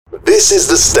This is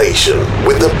the station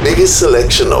with the biggest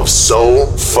selection of soul,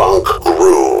 funk,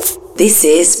 groove. This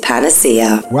is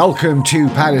Panacea. Welcome to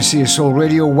Panacea Soul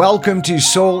Radio. Welcome to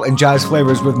Soul and Jazz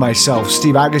Flavors with myself,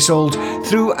 Steve Aggasild,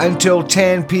 through until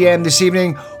 10 p.m. this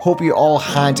evening. Hope you all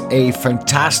had a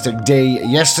fantastic day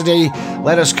yesterday.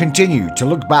 Let us continue to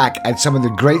look back at some of the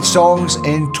great songs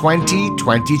in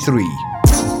 2023.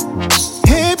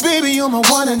 Hey baby, you're my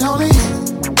one and only.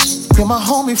 You're my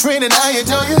homie, friend, and I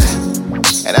adore you.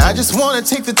 And I just wanna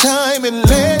take the time and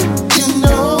let you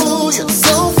know you're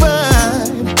so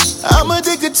fine. I'm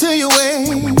addicted to your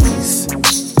ways.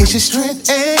 It's your strength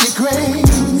and your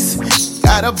grace.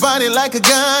 Got a body like a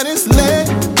goddess. Let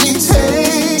me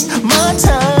take my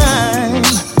time.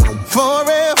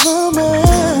 Forever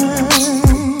mine.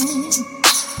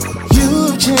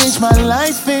 You've changed my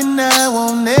life and I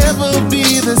will never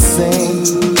be the same.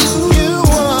 You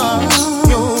are,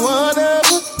 you're one of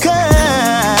a kind.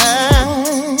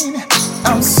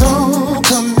 I'm so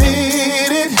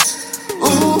committed.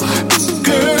 Ooh,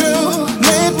 girl,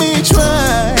 let me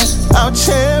try. I'll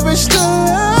cherish the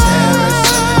love. Cherish the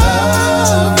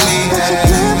love we had.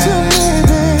 To me,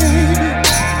 baby.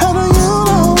 I know you'll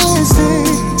always stay.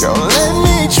 Girl, let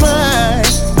me try.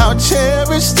 I'll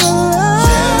cherish the love.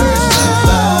 Cherish the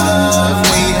love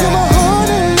we had. You're my heart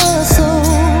and my soul.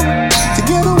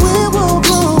 Together we will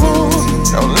grow.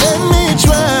 Girl, let me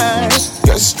try.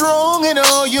 You're strong in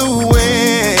all your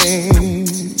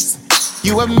ways.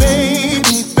 You have made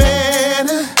me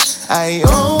better. I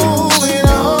owe it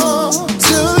all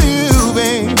to you,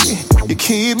 baby. You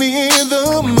keep me in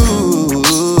the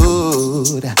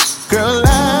mood. Girl,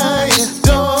 I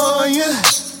adore you.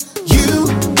 You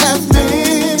have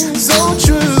been so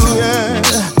true, yeah.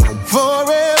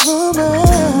 Forever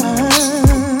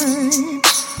mine.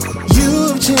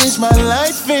 You've changed my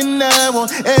life and I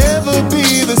won't ever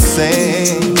be the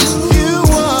same. You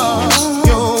are,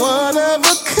 you're one of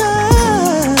a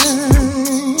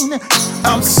kind.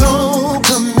 I'm so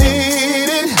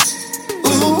committed.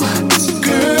 Ooh,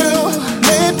 girl,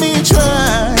 let me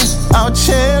try. I'll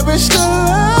cherish the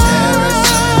love. Cherish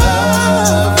the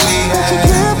love we had. That you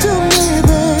give to me,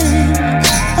 babe.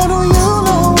 I know you'll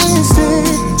always stay.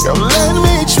 Girl, let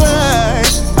me try.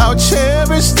 I'll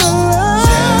cherish the love.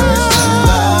 Cherish the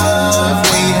love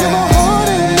we had. You're my heart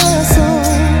and my soul.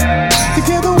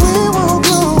 Together we will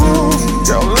grow.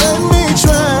 Girl, let me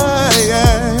try.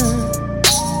 Yeah.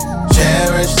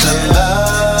 Cherish the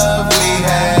love we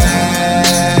had.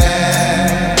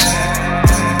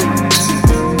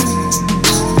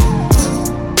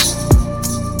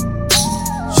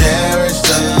 Cherish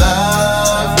the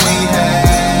love we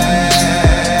had.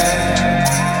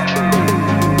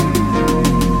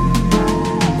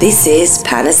 This is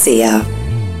Panacea.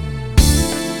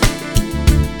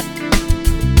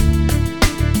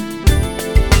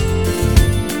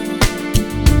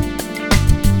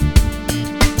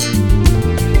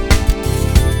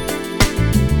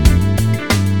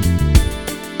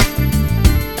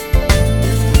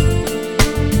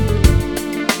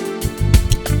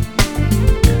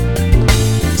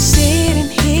 Sitting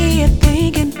here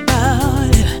thinking about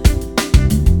it,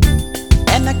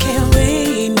 and I can't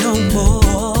wait no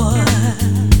more.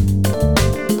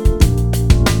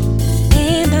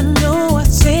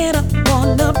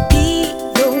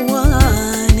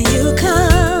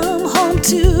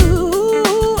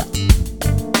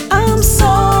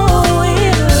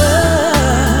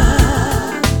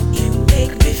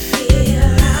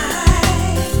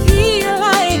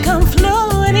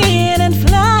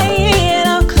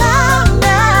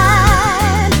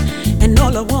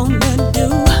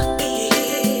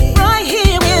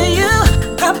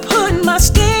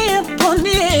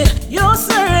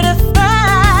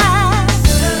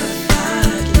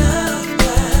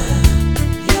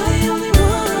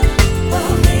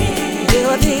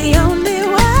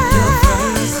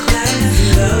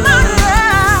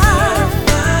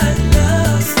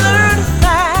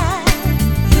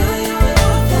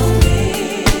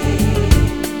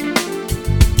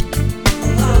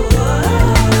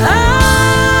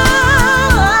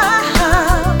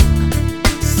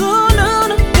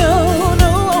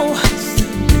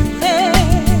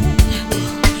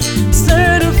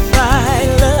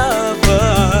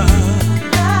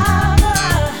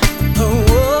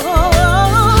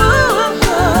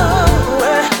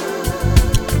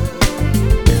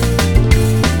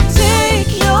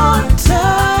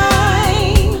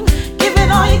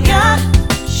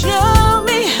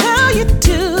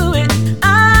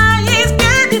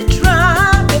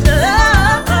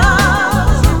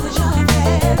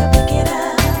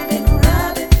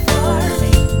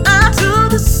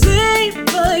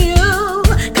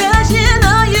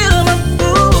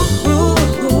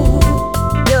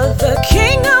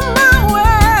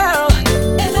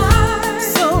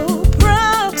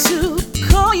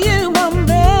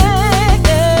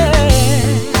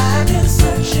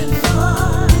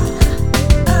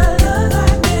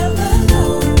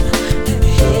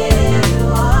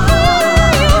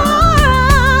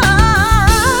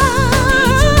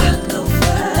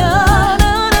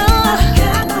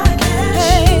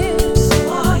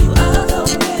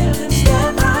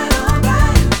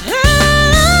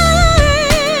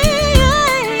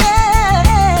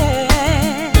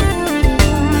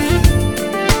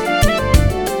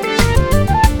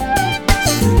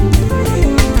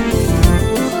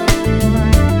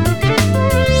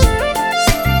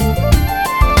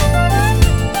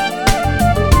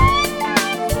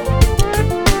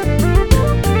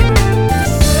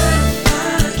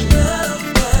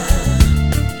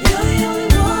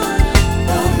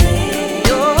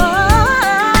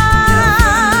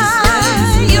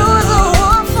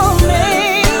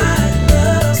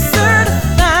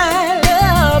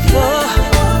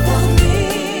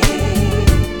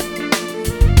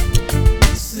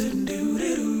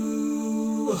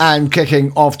 And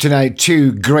kicking off tonight,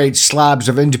 two great slabs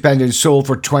of independent soul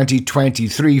for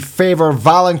 2023, Favor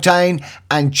Valentine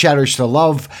and Cherish the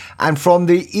Love. And from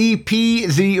the EP,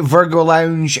 the Virgo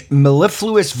Lounge,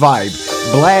 Mellifluous Vibe,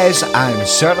 Blaze and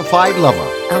Certified Lover.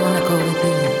 I wanna go with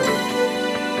you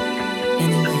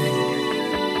anywhere,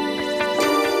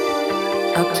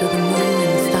 up to the moon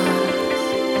and the stars.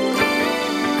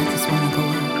 I just wanna go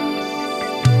up.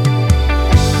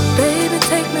 Baby,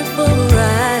 take me for a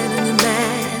ride on your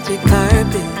magic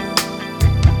carpet.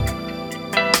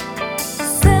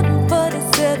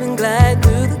 747 glide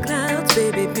through the clouds,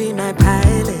 baby, be my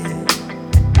pilot.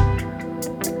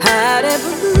 Hot air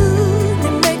balloon,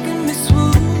 you're making me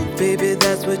swoon, baby,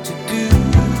 that's what you do.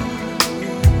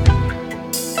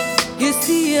 You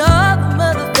see all the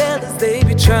mother fellas, they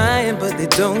be trying, but they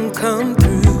don't come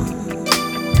through.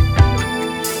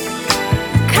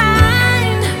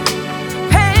 Kind,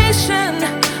 patient,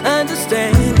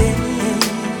 understanding.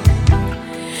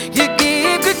 You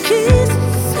give good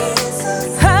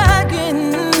kisses,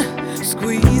 hugging,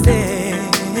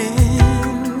 squeezing.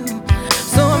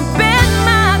 So I'm betting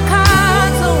my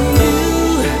cards on you.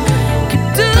 Keep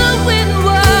doing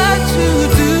what you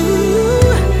do.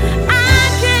 I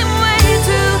can't wait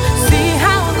to see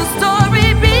how the story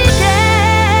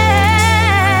began.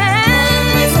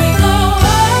 Makes me go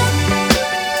up,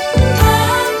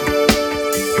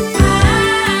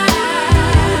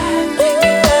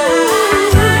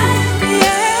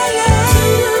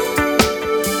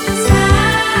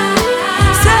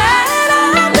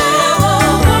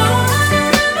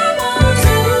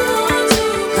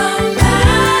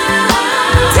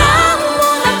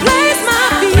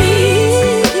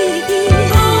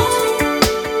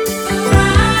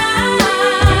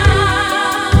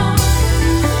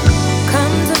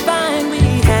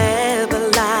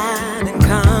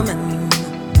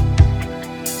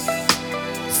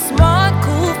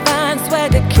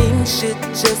 shit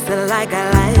just like I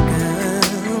like her.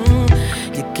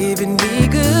 You're giving me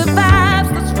good vibes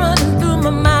that's running through my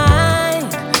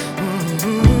mind.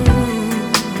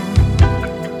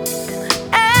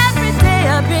 Every day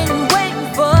I've been waiting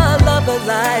for a lover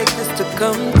like this to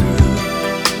come through.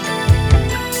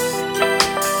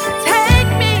 Take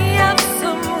me up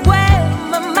somewhere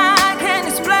my mind can't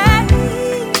explain.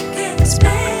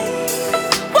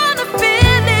 Wanna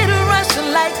feel it rushing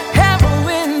like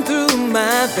heroin through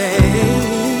my veins.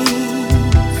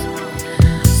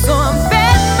 So I'm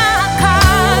betting my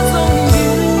cards on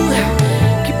you.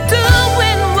 Keep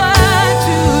doing what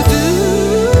you do.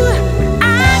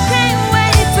 I can't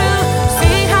wait to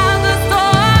see how the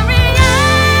story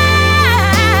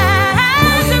ends.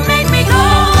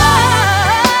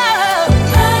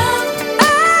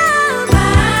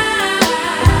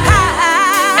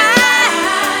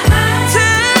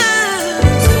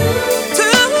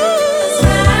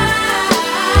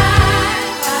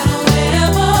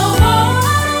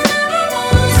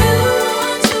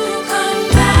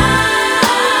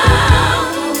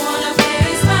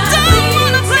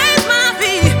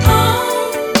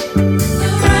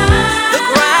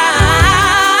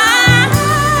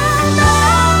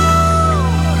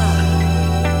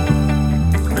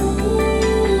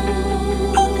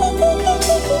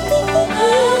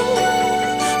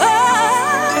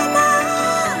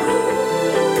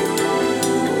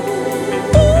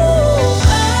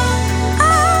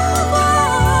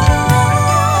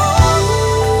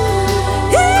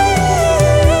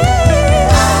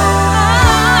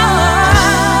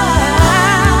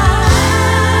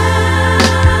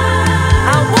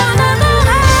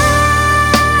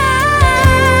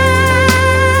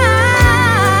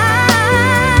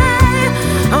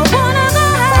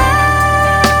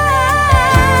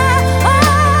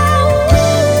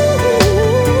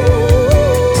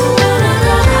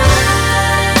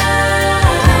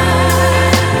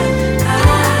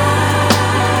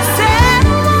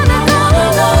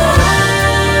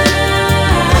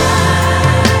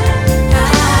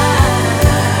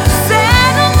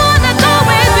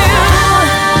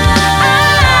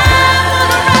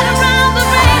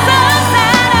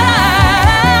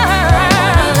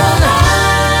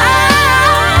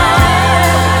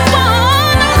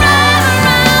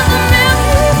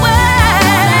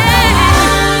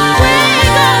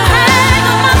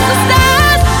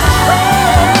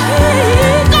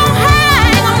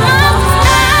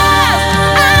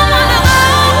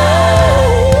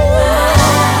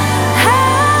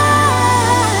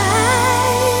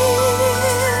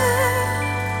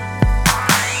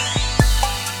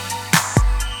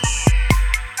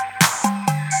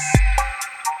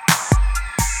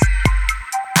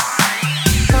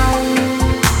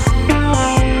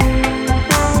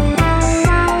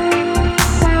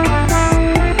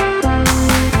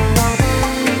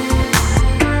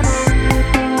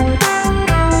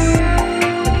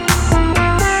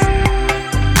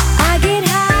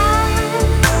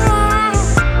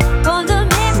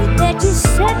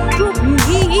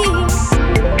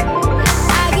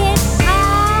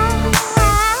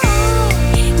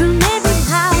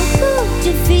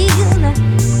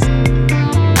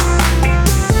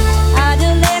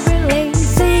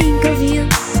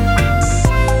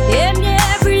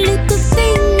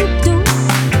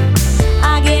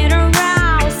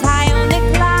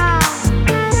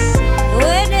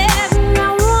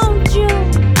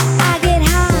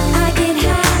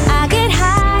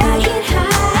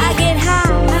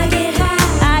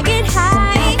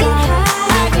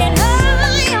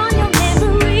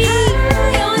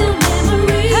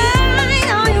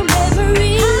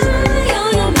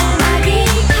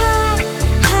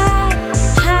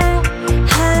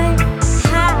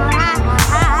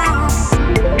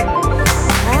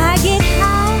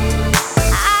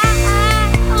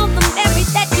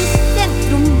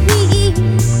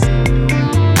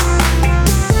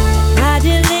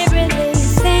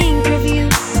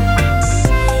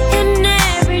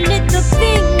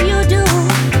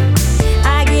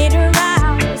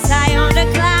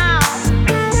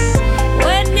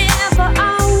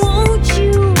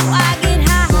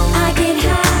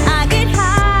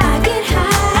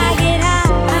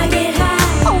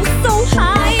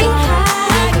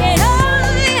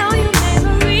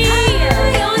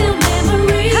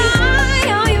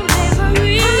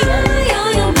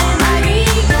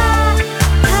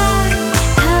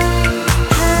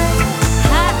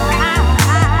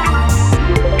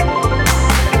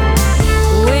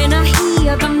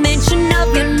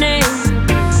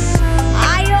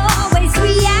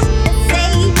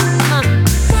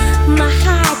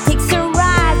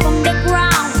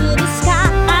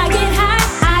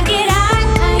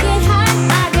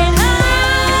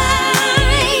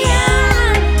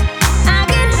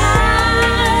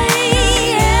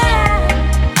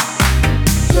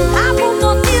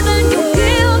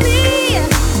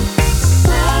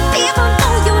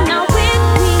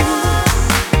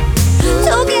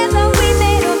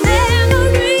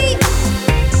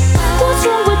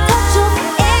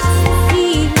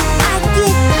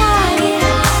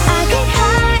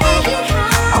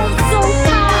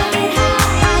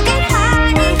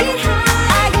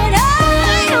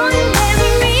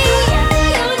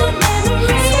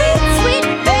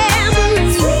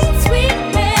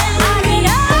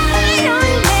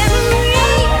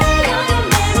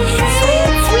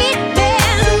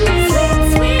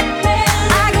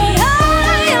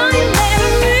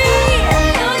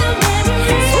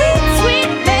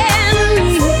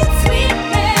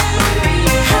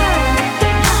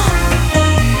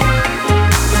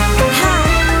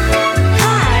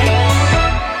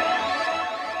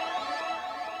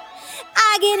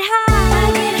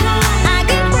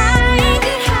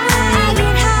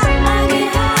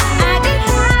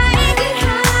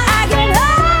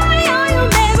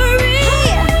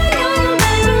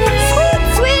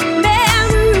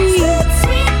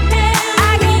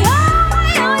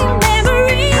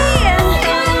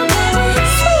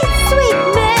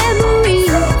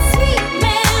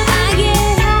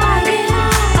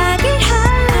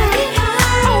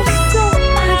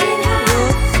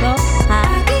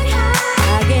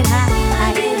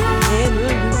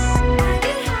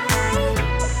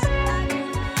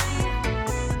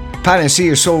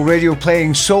 Panacea Soul Radio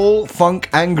playing soul, funk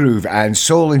and groove and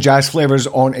soul and jazz flavours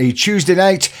on a Tuesday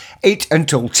night, 8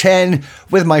 until 10,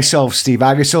 with myself, Steve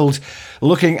Aggasild,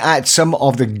 looking at some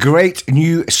of the great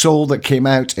new soul that came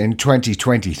out in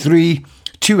 2023.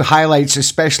 Two highlights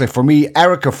especially for me,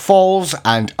 Erica Falls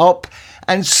and Up,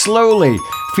 and Slowly,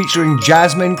 featuring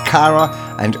Jasmine, Cara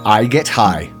and I Get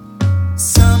High.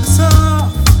 Summer's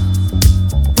off,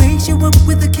 wakes you up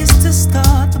with a kiss to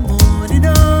start the morning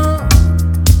off.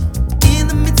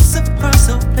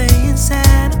 So playing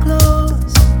Santa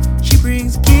Claus, she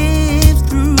brings gifts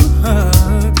through her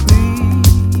green.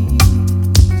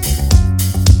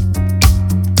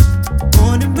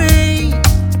 Morning rain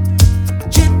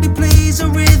gently plays her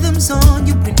rhythms on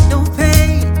your window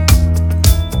pane,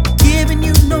 giving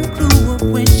you no clue of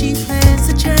when she plans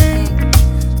to change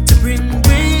to bring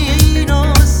rain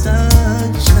or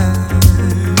sunshine.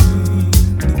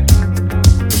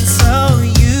 So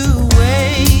you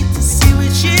wait to see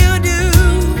what she'll do.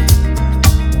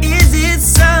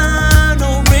 Sun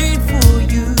or rain for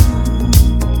you,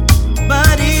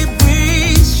 but it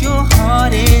breaks your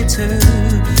heart in two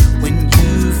when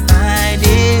you find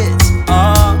it's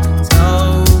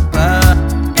October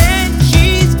and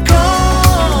she's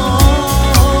gone,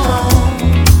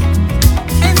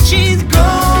 and she's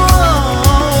gone.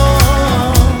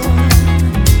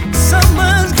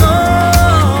 Summer's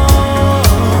gone,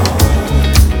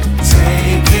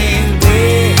 taking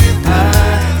with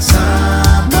her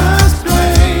summer's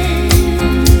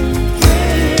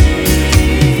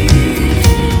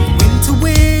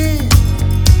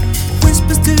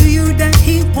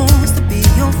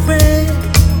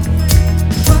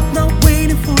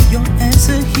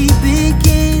he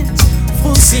begins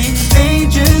forcing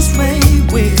danger's way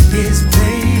with his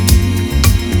play.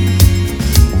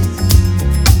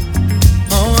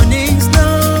 Mornings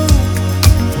know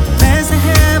plans to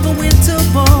have a winter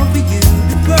ball for you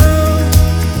to grow,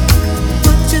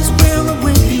 but just where or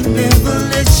when he never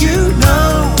lets you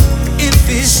know if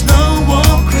it's snow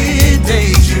or clear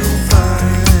days you'll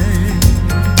find.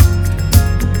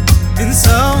 And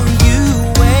so you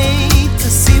wait to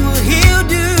see what he'll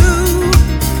do.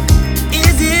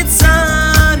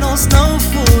 Sun or snow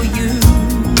for you,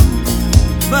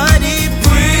 but it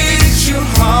breaks your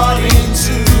heart in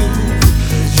two.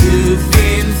 You've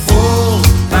been fooled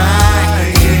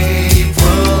by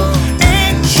April,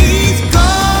 and she's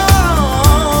gone,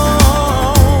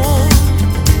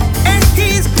 and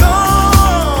he's gone.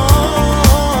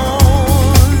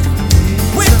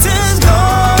 Winter's gone.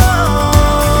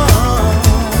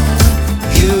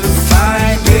 You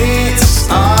find it's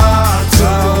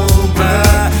October.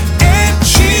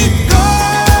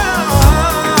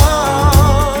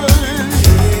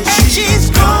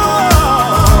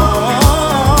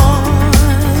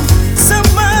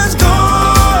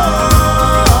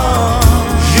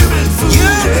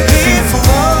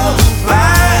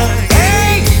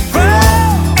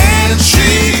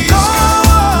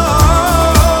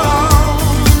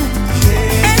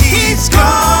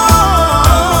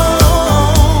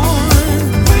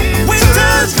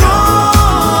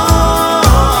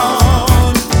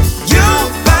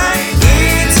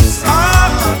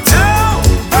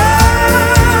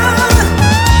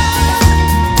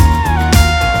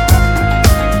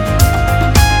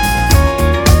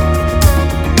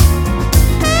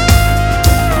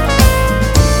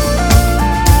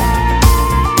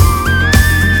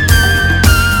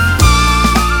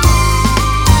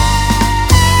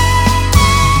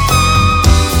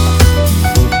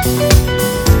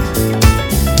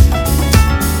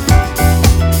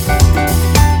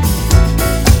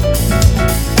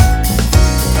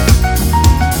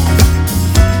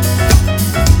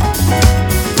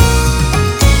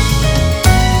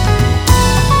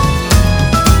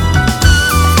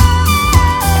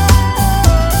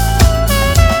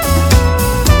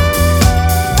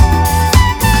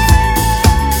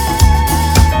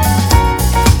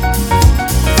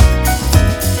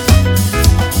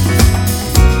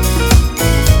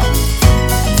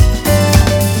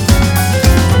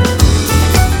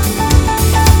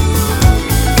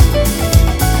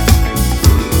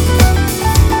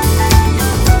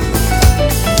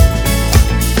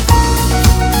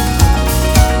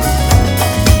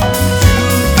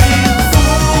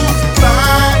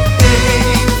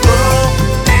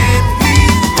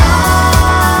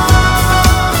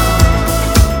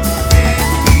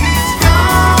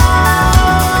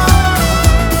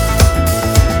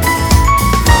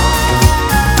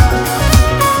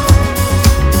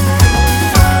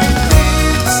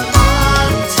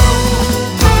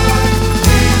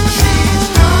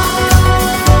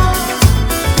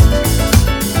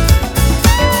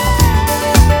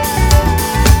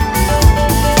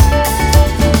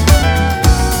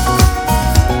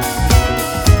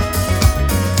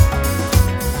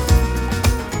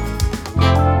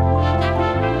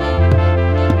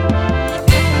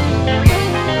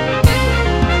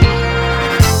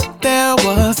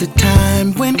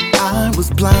 time when I was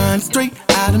blind, straight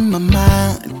out of my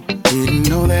mind. Didn't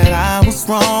know that I was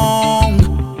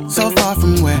wrong, so far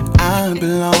from where I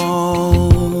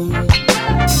belong.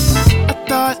 I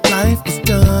thought life was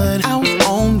done, I was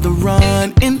on the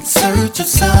run, in search of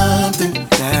something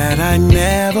that I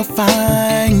never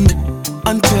find,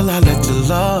 until I let your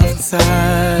love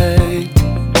inside.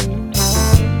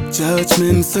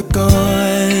 Judgments are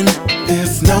gone,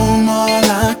 there's no more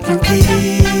I can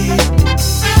keep.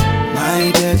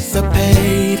 My debts are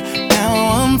paid, now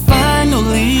I'm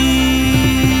finally.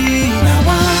 Now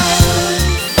I'm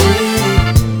free.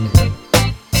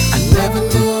 I never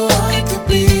knew I could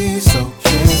be so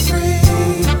carefree.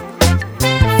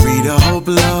 Free to hope,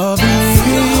 love, and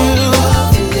feel.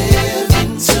 Live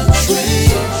into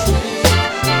dream.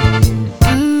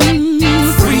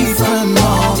 Free from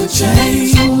all the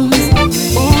chains.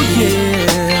 Oh yeah.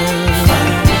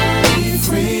 Finally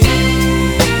free.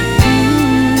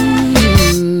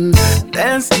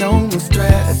 There's no more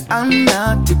stress, I'm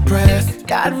not depressed.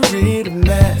 Got rid of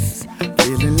mess,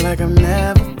 feeling like I've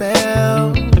never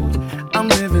felt. I'm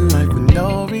living life with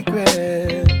no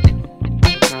regret.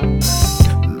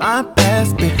 My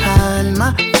past behind,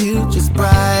 my future's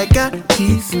bright. Got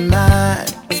peace of mind,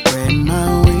 spread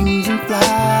my wings and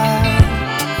fly.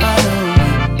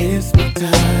 Finally, it's my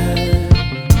time.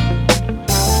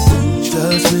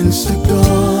 Judgments are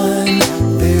gone,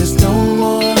 there's no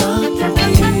more I can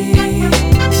keep.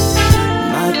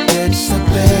 My debts are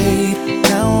paid,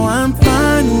 now I'm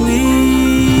finally.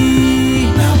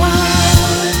 Now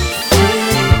I'm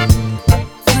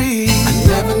free. I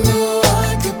never knew I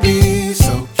could be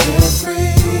so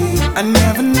carefree. I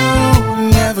never knew,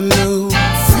 never knew.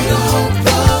 Free to hope,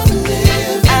 love, and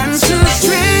live, and to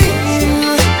dream.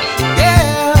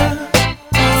 Yeah.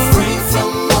 Free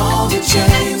from all the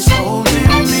chains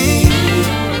holding me.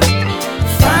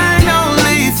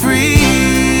 Finally free.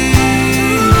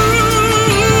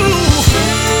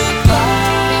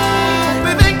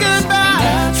 Baby, goodbye.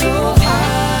 Natural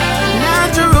high.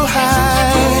 Natural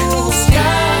high. Blue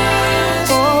skies.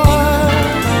 Oh,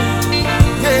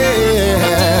 yeah.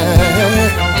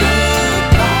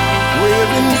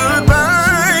 Waving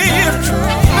goodbye.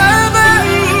 Bye-bye.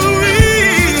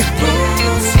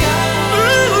 Blue skies.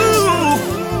 Ooh,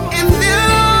 and you.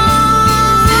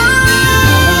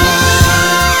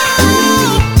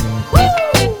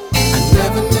 I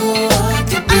never knew I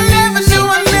could be.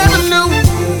 I never knew.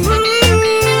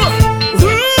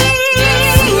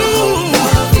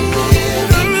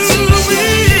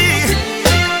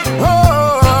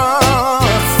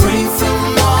 Free from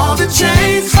all the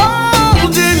chains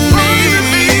holding me.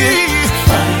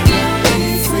 Finally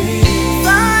free.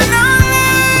 Finally,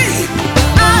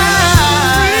 I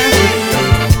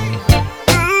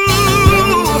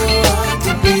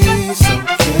could be so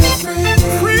carefree.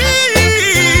 Free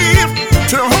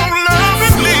to hold, love,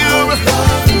 and live,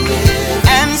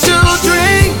 and to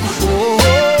dream.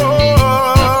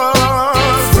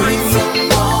 Free from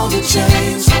all the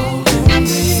chains holding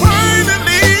me.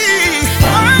 Finally,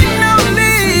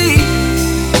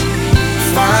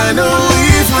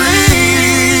 finally free.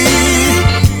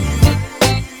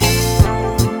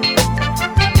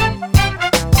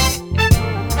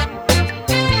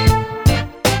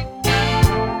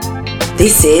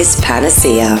 This is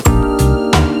Panacea.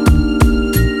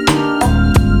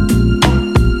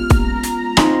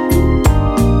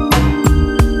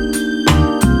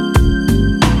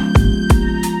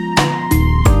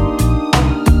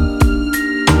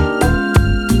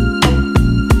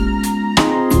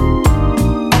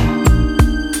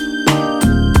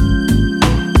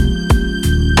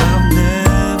 I've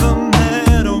never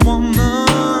met a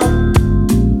woman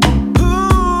who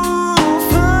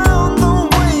found the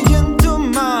way into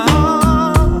my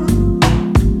heart.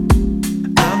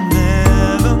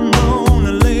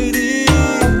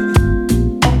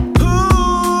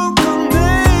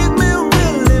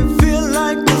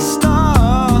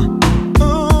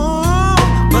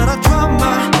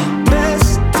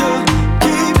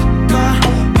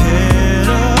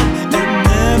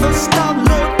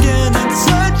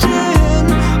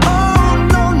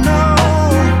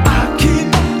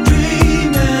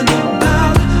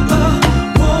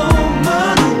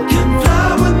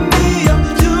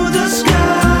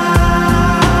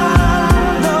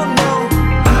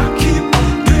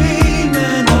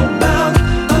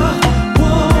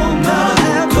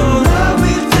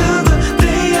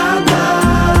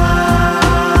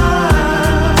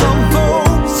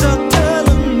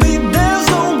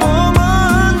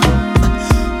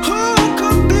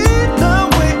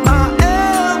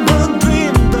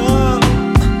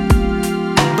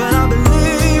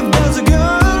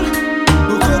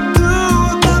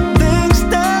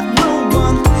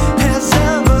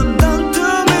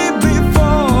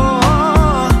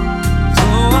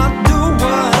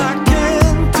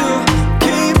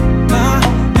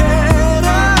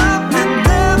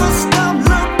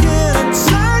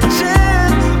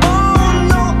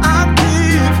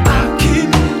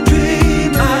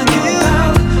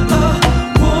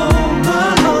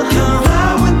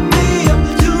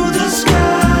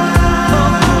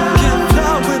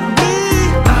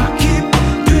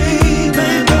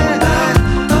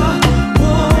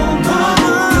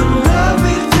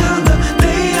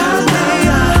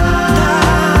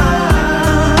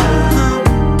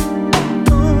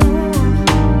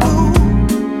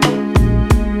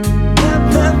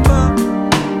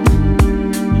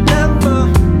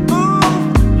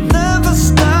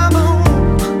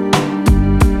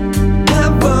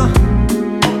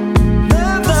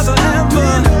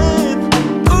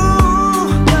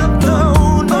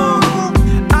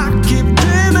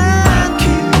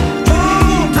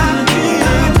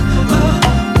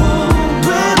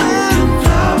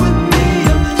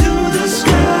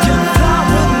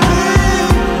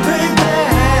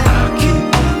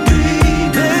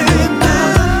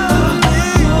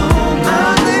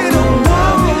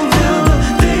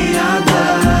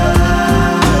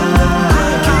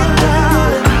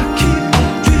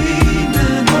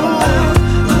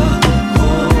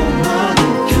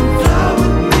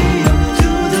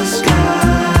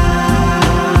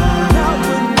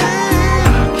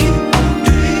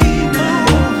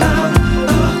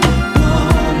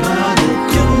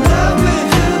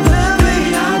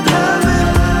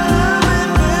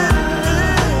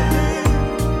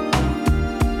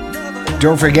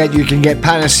 Don't forget you can get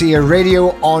Panacea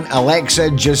Radio on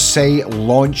Alexa. Just say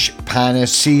launch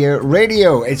Panacea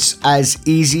Radio. It's as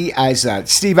easy as that.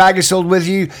 Steve Aggasild with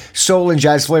you, Soul and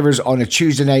Jazz Flavors on a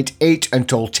Tuesday night, 8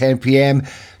 until 10 p.m,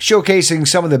 showcasing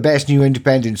some of the best new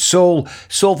independent soul,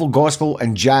 soulful gospel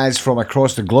and jazz from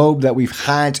across the globe that we've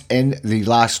had in the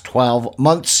last 12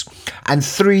 months. And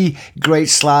 3 great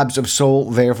slabs of soul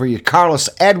there for you. Carlos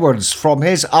Edwards from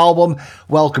his album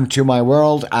Welcome to My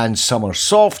World and Summer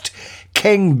Soft.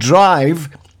 King Drive,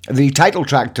 the title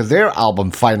track to their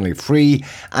album Finally Free,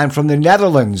 and from the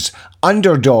Netherlands,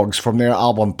 Underdogs from their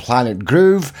album Planet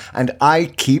Groove, and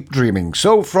I Keep Dreaming.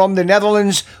 So from the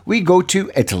Netherlands, we go to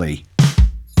Italy.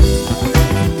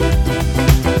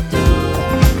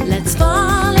 Let's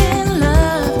fall in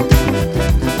love.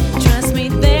 Trust me,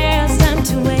 there's time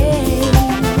to waste.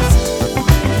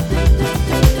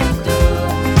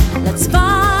 Let's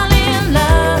fall in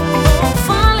love. Oh,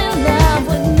 fall in love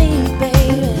with me, baby.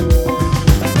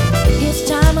 Each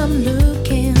time I'm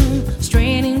looking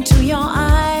straight into your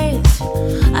eyes,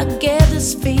 I get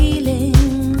this feeling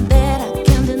that I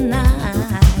can't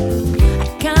deny. I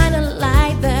kinda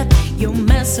like that you're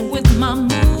messing with my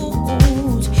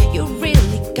mood. You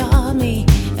really got me,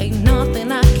 ain't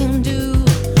nothing I can do.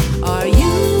 Are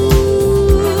you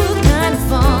kind of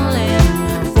falling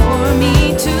for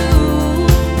me too?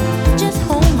 Just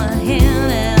hold my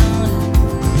hand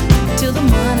out till the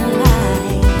morning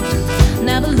light.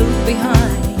 Never look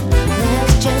behind.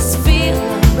 Let's just feel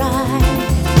right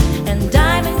and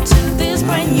dive into this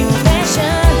brand new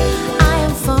passion. I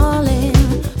am falling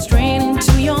straight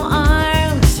into your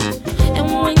arms, and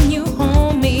when you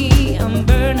hold me, I'm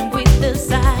burning with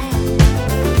desire.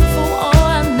 For all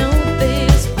I know,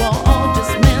 this was all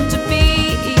just meant to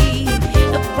be.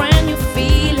 A brand new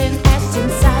feeling etched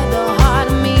inside the heart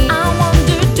of me. I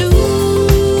wonder, do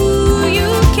you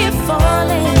keep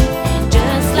falling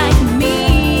just like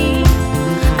me?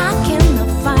 I cannot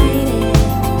fight it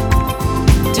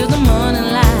till the morning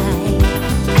light.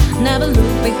 Never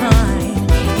look behind.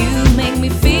 You make me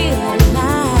feel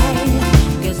alive.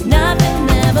 'Cause nothing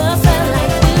ever felt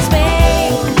like this,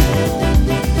 babe.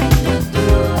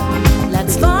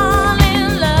 Let's fall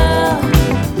in love.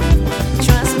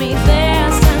 Trust me,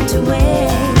 there's time to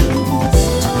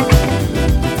waste.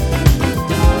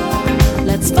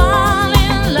 Let's fall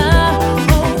in love.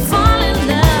 Oh, fall in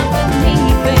love with me,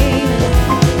 baby.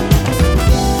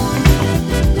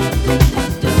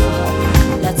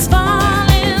 Let's fall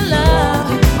in love.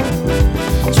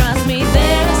 Trust me,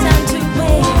 there's time to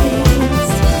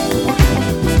waste.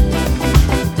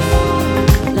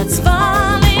 Let's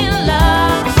fall in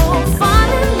love. Oh,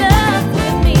 fall in love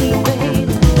with me, baby.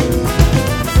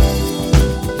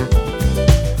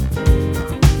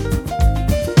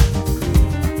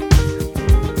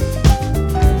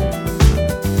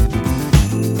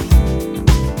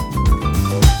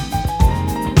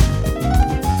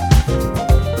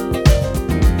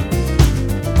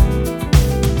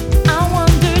 I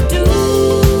wonder, do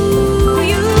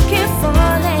you keep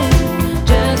falling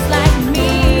just like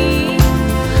me?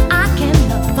 I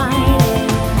cannot find it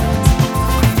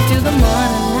till the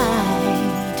morning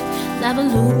light. Never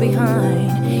look behind.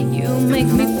 You make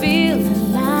me feel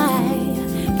alive.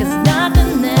 'Cause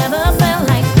nothing ever felt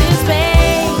like this,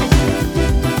 babe.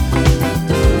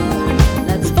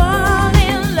 Let's fall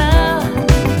in love.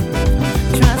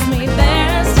 Trust me,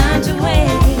 there's time to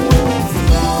waste.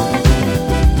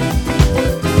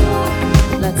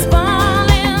 Let's fall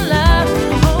in love.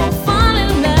 Oh, fall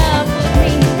in love with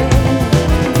me, baby.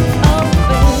 Oh,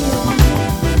 baby.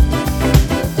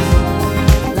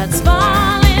 Let's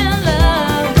fall in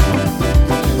love.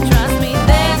 Trust me,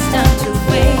 there's time to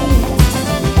waste.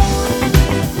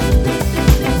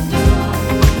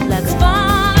 Let's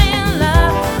fall in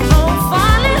love. Oh,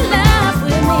 fall in love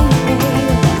with me,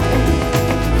 baby.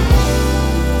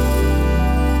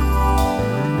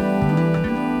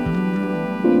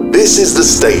 This is the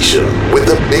station with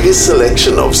the biggest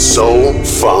selection of soul,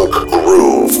 funk,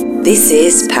 groove. This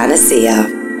is Panacea.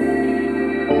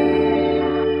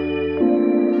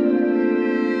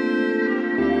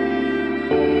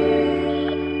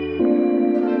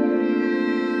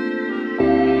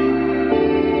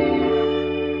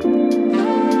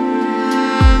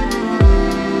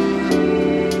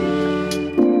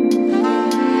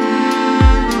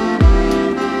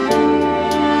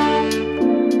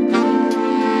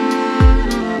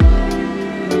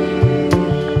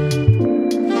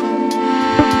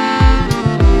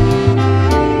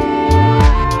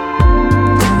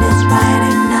 When it's right,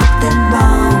 ain't nothing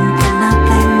wrong. Can I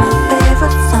play my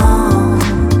favorite song?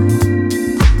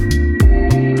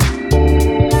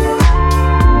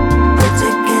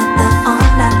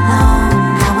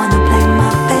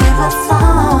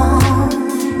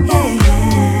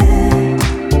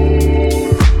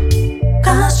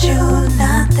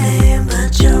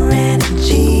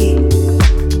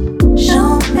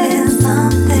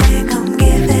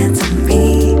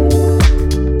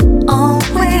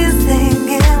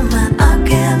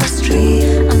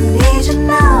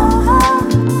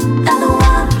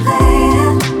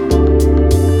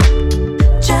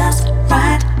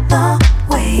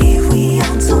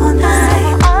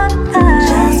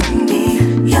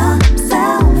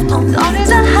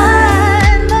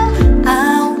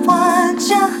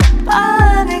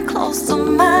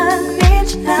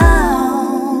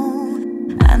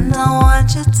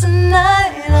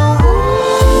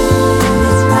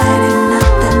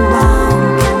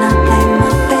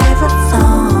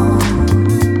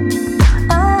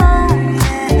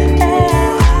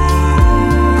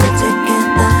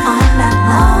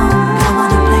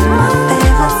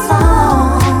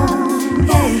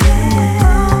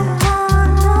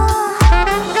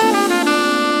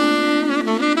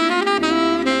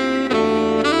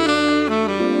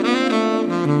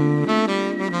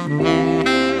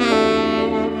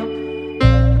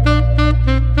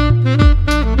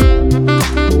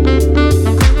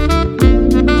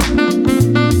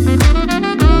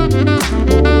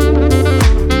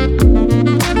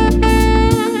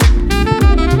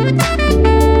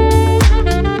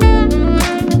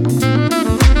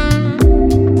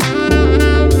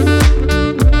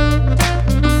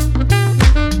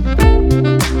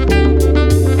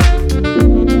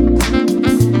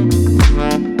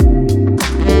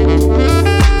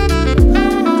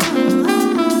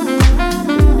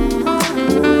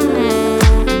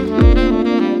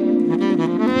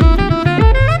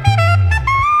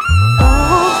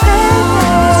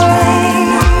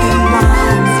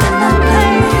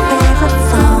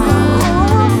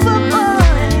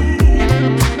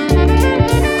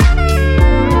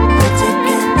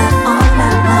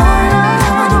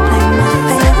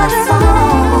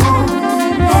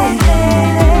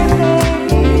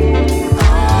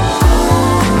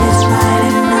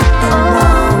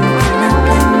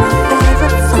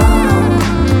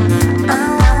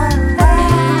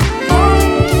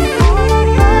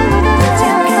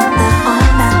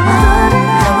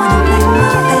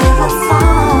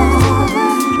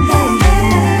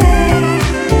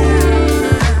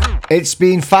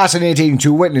 been fascinating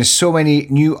to witness so many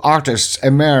new artists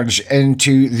emerge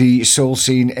into the soul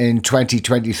scene in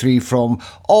 2023 from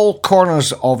all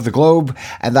corners of the globe,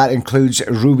 and that includes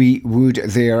Ruby Wood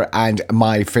there and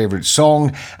My Favourite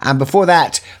Song. And before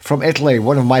that, from Italy,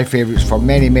 one of my favourites for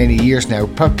many, many years now,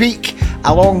 Papique,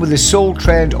 along with the Soul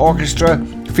Trend Orchestra,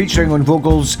 featuring on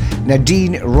vocals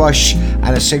Nadine Rush,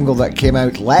 and a single that came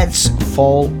out, Let's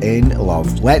Fall in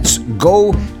Love. Let's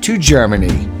go to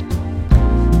Germany.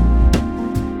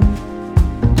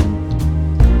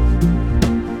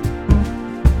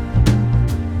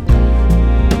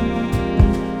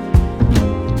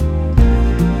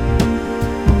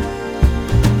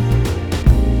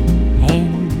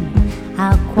 In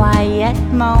a quiet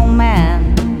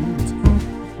moment,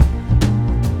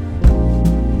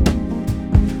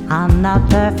 on a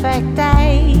perfect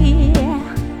day,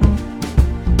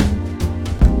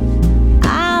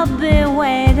 I'll be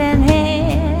waiting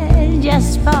here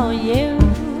just for you,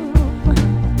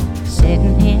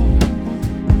 sitting here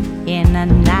in a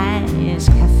nice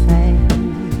cafe.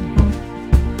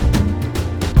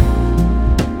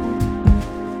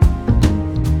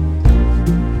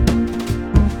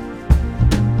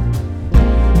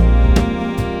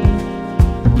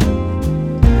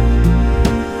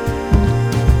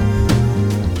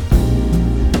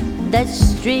 The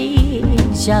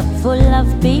streets are full of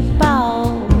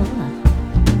people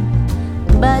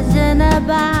buzzing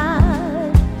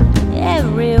about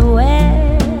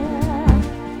everywhere,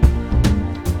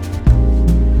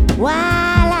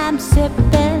 while I'm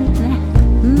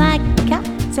sipping my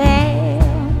cocktail,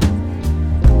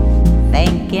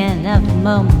 thinking of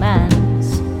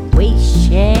moments we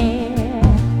share.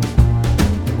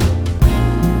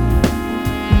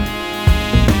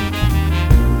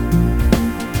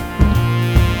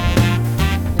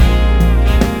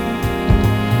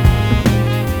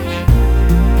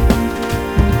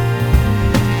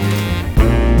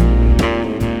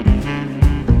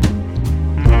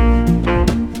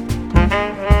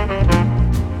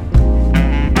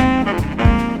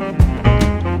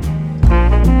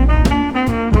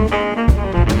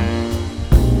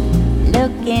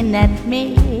 Looking at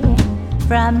me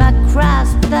from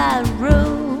across the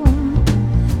room,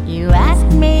 you ask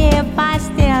me if I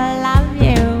still love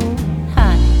you.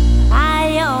 Honey,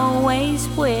 I always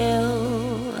will.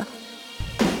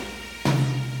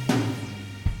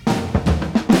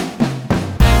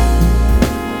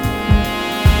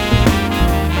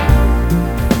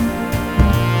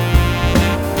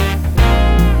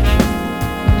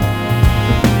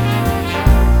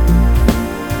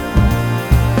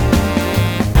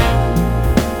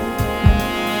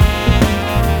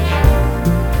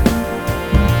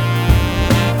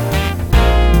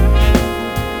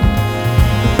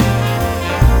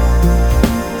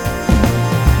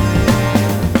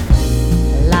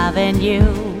 Loving you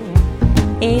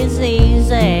is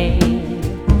easy,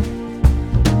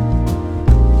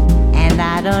 and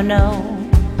I don't know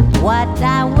what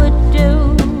I would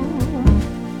do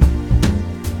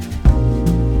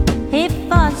if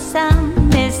for some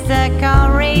mystical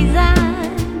reason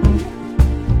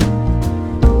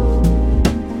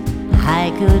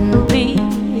I couldn't be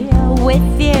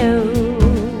with you.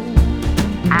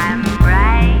 I'm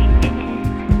right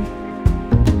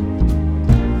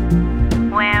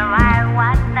where I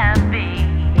wanna be.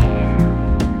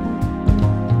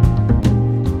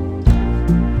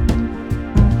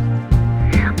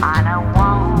 On a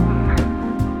warm,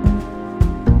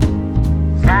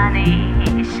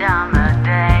 sunny summer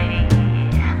day,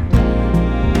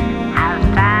 I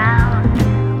found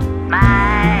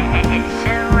my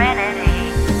serenity.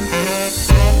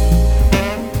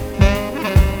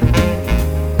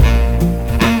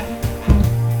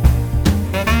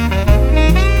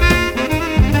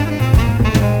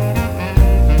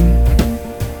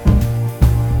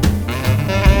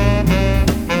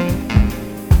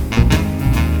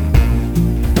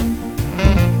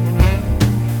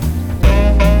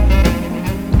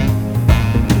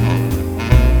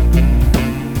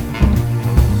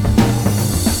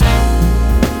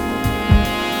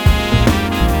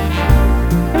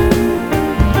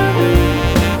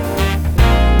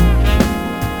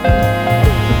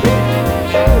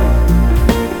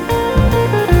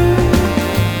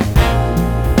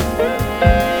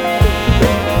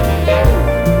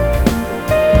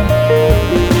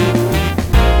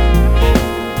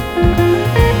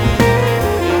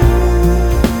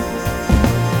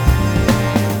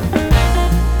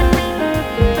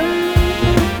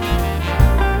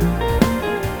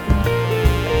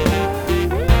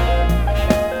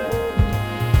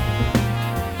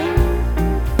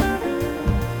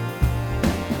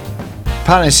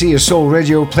 Panacea Soul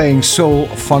Radio, playing soul,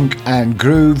 funk and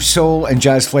groove. Soul and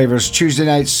Jazz Flavas, Tuesday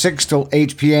nights 6 till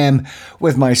 8 p.m.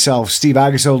 with myself, Steve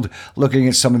Aggasild, looking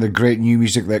at some of the great new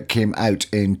music that came out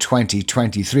in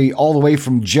 2023. All the way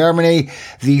from Germany,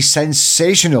 the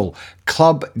sensational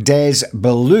Club des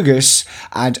Belugas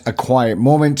and A Quiet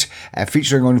Moment,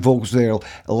 featuring on vocals there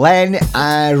Len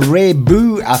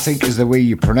Rebu, I think is the way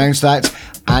you pronounce that.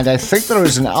 And I think there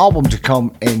is an album to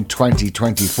come in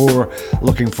 2024.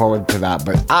 Looking forward to that,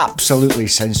 but absolutely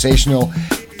sensational.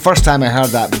 First time I heard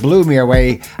that blew me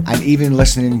away, and even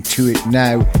listening to it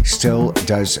now still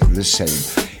does the same.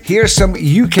 Here's some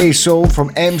UK soul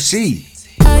from MC.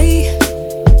 I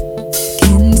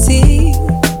can see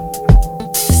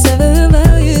something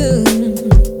about you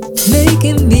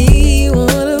making me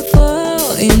wanna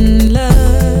fall in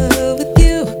love with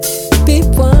you, be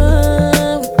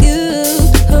one with you.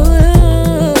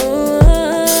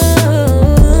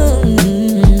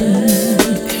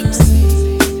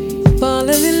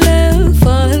 Falling in love,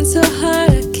 falling so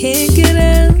hard I can't get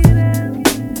out.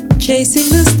 Chasing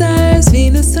the stars,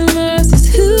 Venus and Mars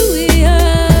is who we are.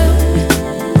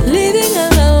 Living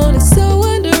alone is so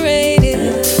underrated.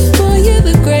 Boy, you're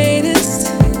the greatest,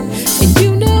 and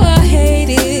you know I hate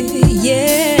it.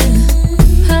 Yeah,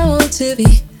 I want to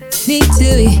be, need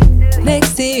to be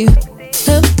next to you,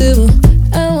 comfortable.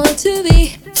 I want to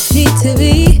be, need to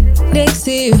be next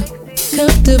to you,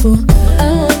 comfortable.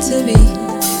 I want to be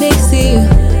next to you,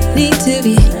 need to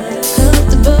be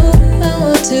comfortable. I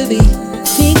want to be,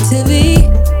 need to be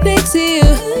next to you,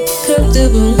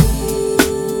 comfortable.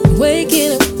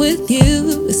 Waking up with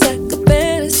you is like a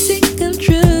fantasy come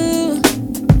true.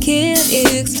 Can't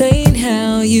explain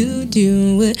how you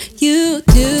do what you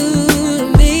do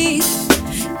to me.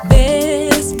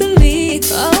 Best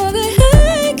believe all that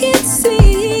I can see.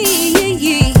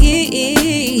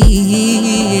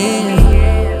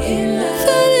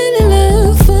 Falling in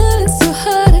love, falling so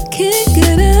hard I can't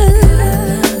get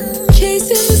out.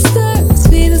 Chasing the stars,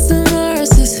 Venus and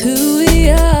Mars is who we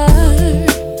are.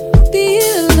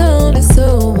 Being alone is so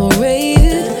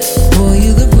overrated. Boy,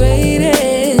 you're the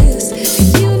greatest, and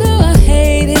you know I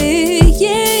hate it.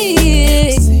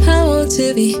 Yeah, I want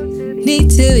to be, need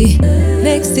to be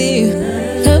next to you,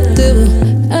 comfortable.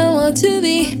 I want to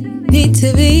be, need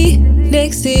to be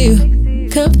next to you,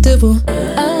 comfortable. I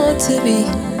want to be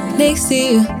next to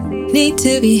you, need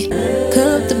to be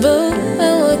comfortable.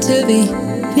 I want to be,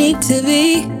 need to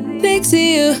be next to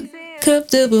you,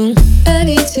 comfortable. I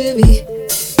need to be,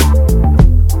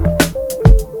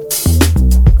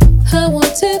 I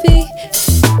want to be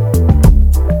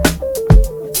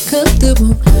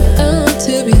comfortable. I want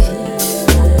to be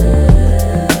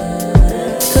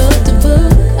comfortable.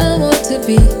 I want to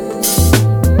be,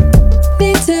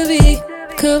 need to be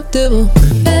comfortable.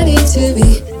 I need to be,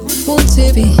 want to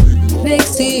be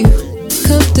next to you,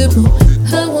 comfortable.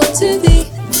 I want to be,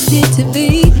 need to be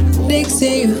next to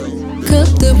you,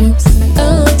 comfortable. I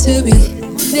want to be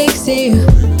next to you,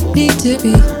 need to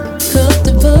be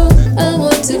comfortable. I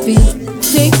want to be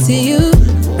next to you,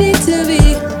 need to be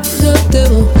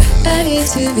comfortable. I need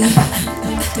to be.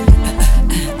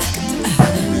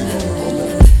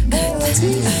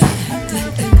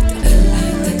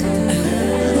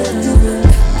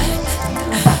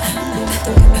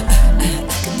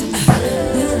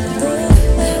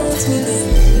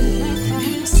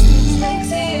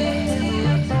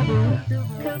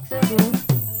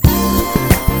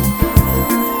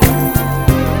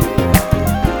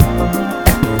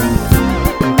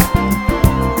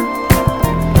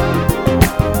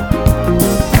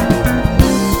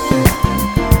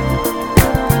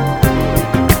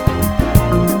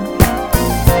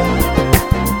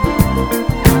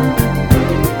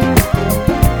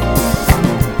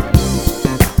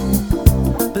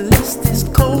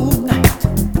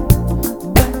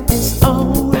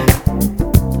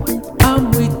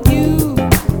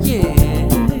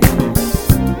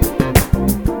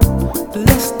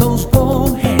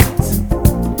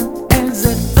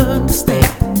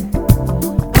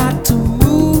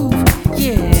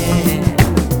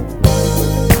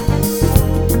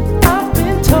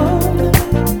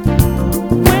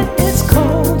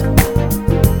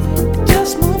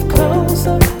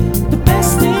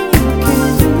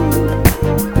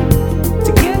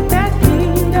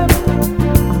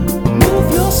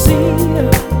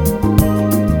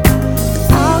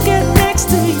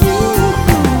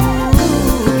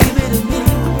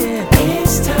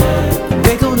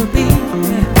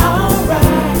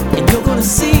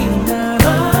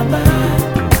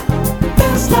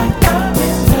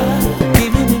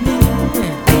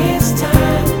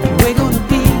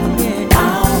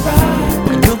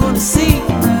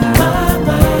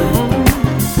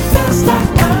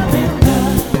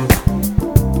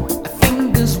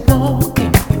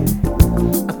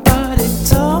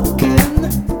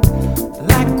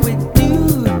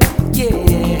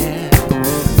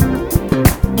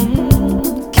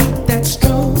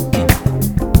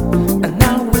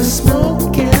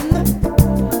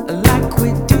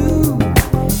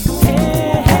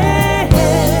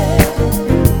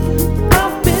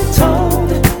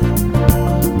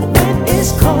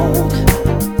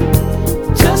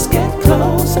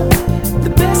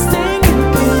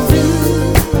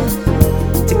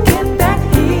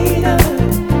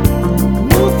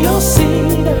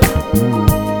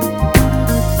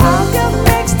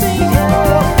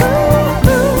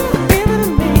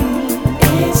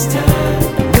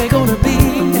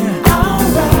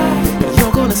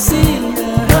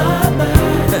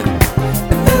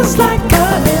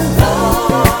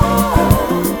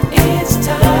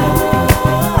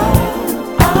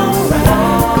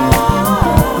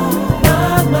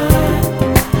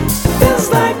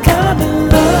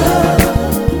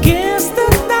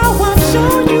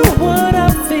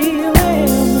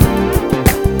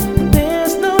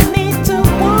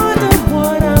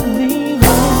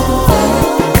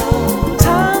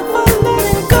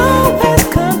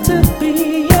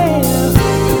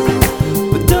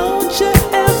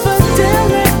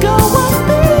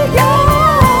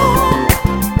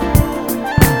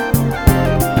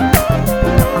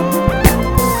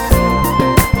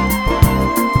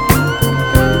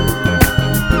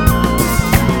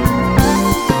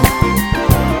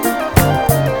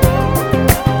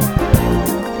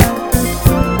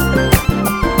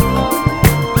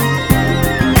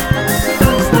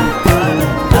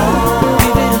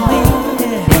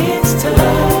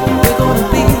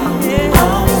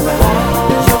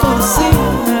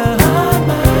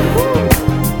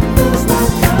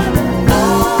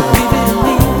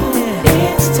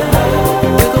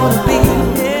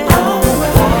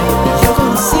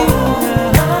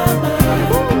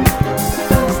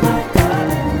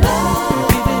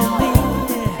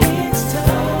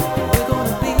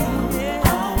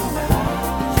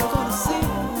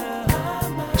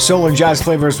 Soul and Jazz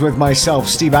Flavas with myself,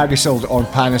 Steve Aggasild, on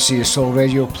Panacea Soul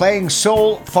Radio, playing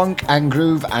soul, funk and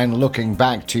groove, and looking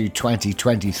back to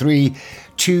 2023.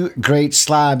 Two great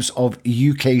slabs of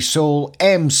UK soul,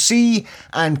 MC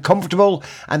and Comfortable,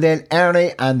 and then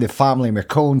Ernie and the Family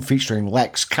McCone featuring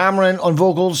Lex Cameron on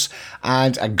vocals,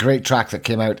 and a great track that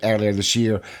came out earlier this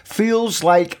year, Feels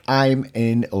Like I'm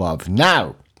in Love.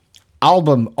 Now,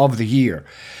 album of the year.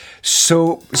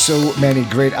 So many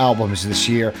great albums this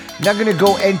year. Not going to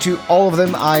go into all of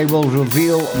them. I will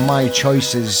reveal my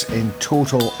choices in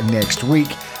total next week.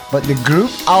 But the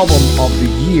group album of the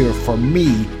year for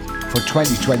me for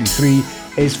 2023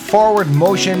 is Forward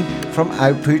Motion from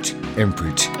Output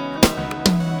Input.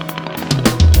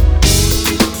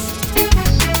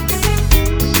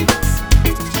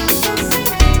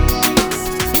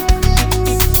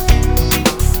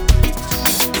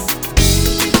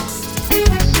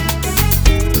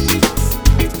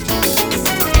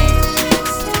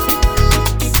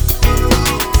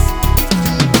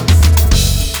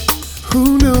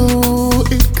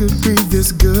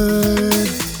 Good.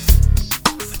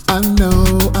 I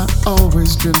know I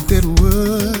always dreamt it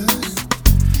would,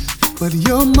 but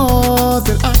you're more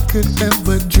than I could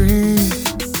ever dream.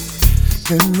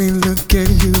 Let me look at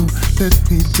you, let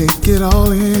me take it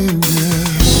all in.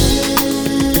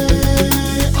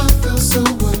 I feel so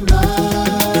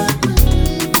alive.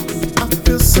 I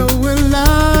feel so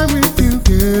alive with you,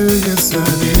 girl. Yes, I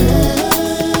do.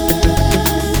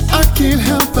 I can't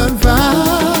help but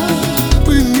vibe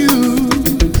with you.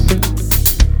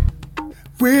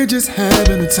 We're just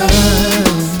having a time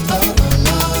of our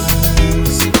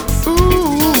lives.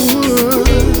 Ooh, what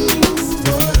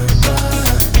a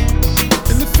ride.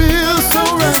 And it feels so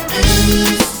right.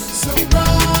 So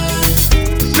right.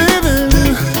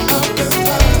 Living our best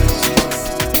lives.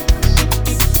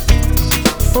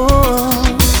 Oh,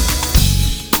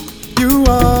 you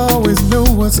always know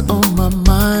what's on my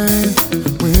mind.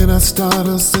 When I start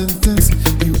a sentence,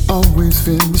 you always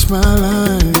finish my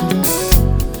line.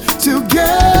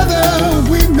 Together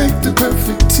we make the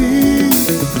perfect team.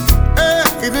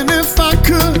 Even if I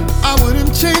could, I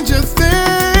wouldn't change a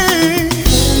thing.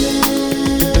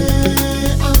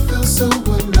 I feel so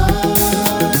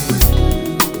alive.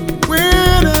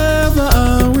 Whenever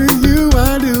I'm with you,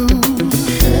 I do.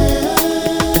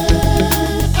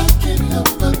 I can't help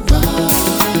but vibe.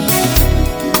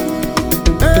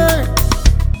 Hey,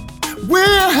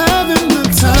 we're having the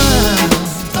time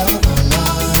of our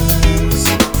lives.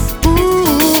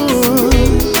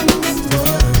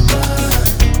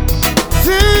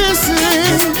 This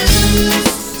is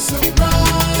so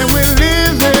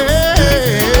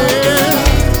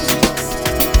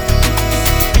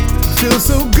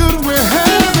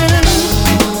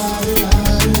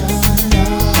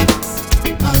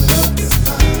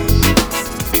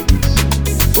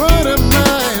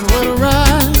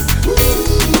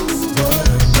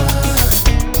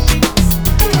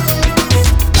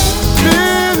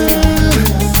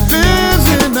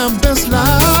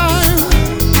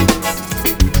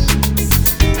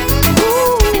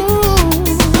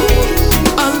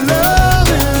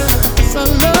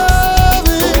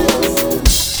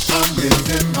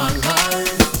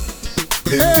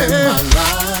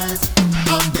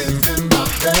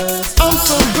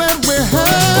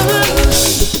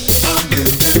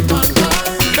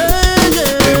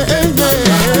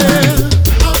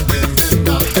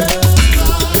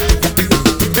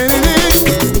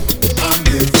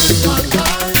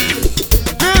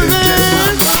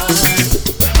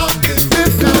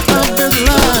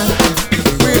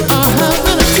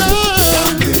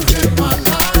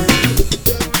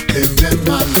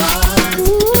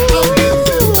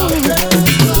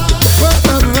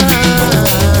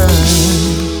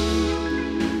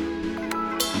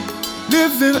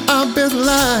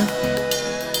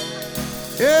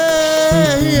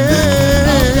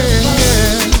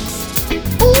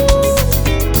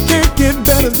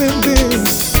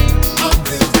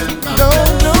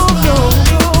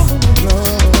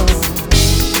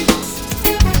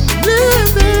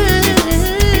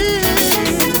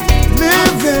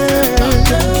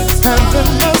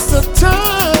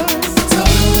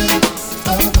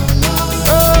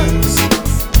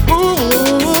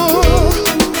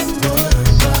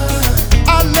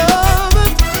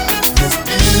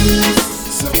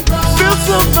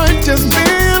just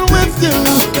being with you.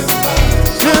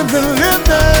 Living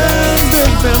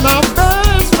my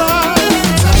best life.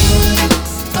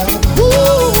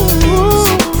 Ooh,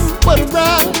 what a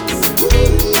ride.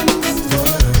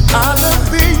 I love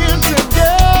being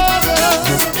together.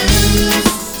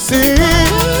 See,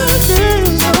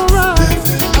 it's alright.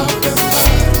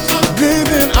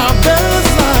 Living our best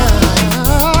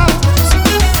lives.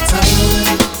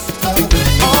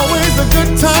 Always a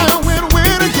good time when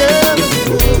we're together.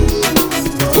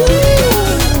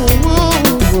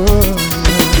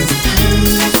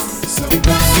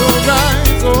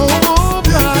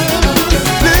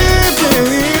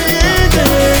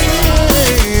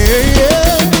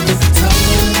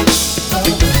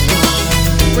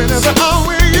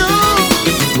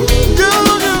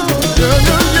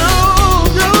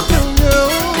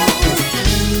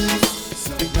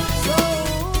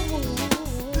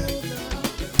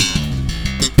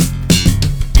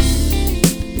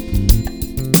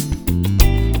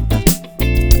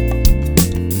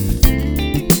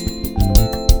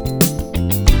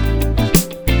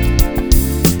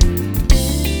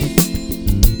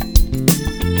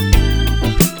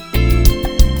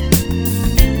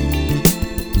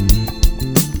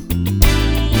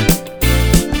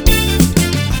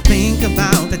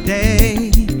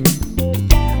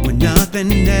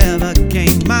 Never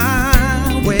came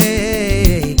my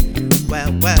way.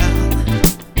 Well,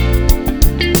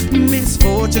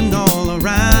 misfortune all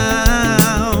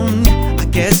around. I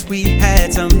guess we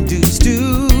had some dues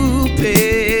to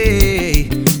pay.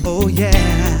 Oh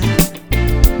yeah,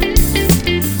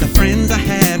 the friends I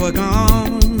had were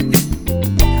gone,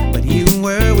 but you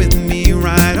were with me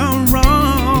right or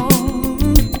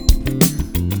wrong.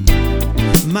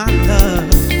 My love,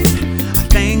 I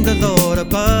thank the Lord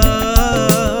above.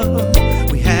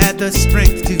 The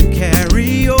strength to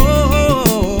carry on.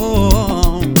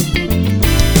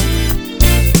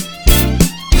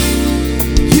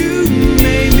 You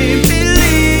made me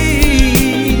believe.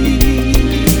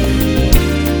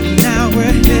 Now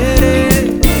we're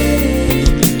headed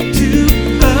to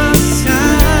the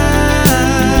side.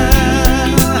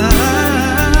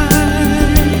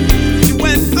 You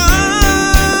and I,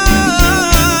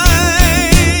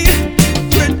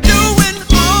 we're doing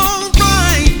all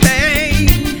right,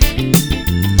 babe.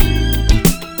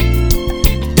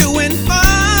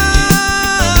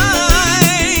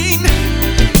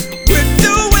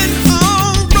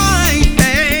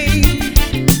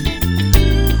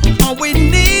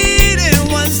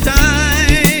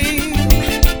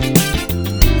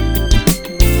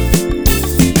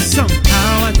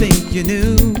 You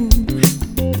knew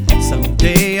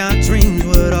someday our dreams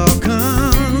would all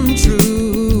come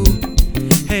true.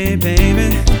 Hey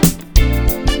baby,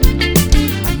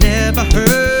 I never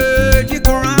heard you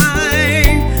cry,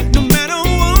 no matter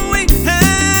what we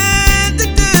had to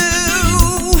do.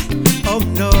 Oh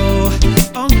no,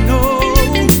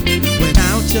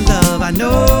 without your love I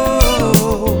know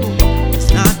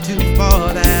it's not too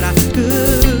far that I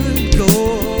could go.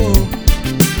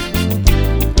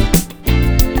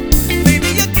 Baby,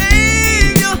 you gave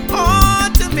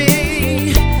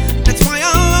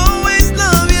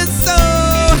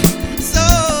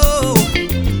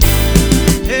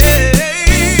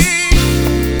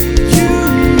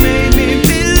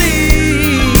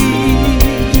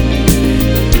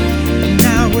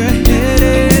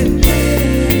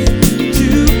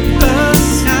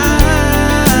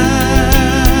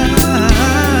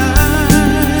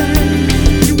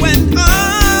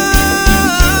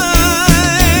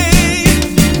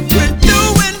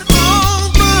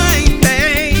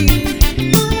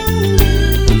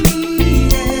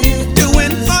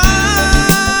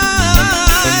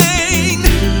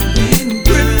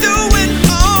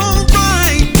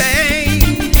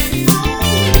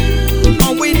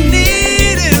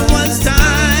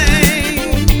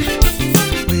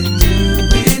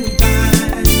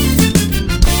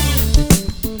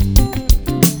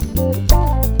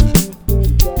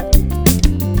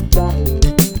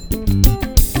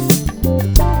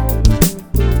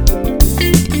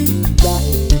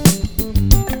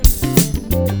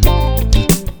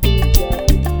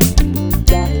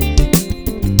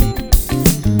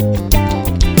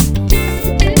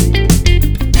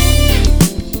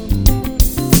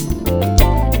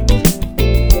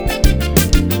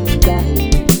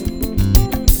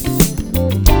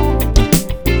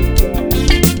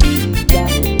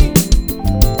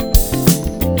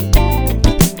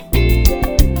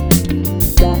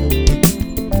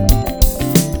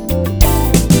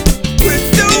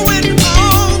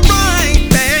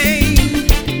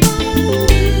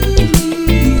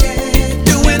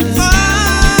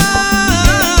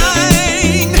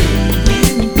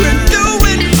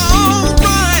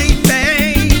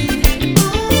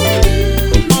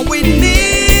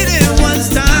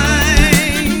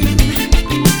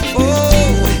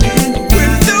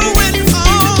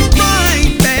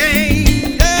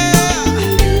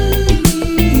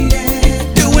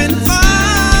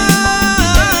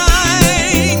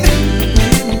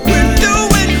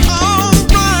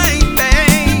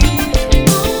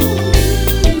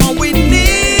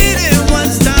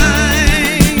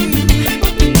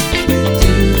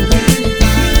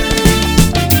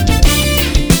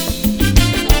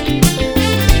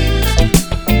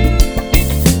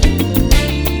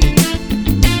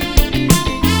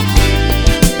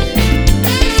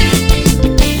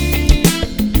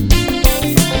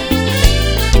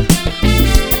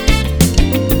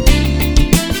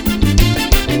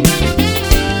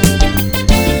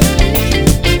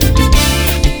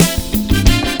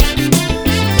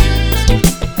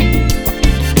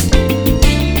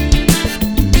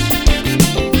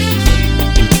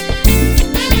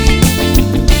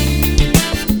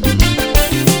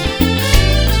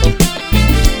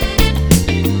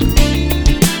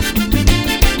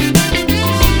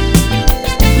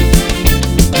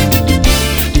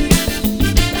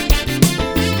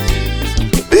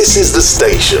This is the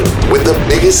station with the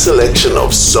biggest selection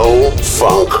of soul,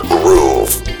 funk,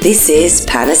 groove. This is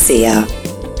Panacea.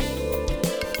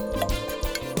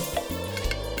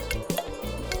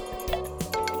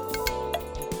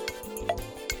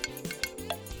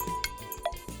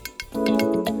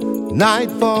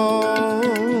 Night falls,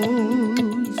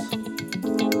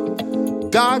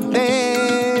 darkness,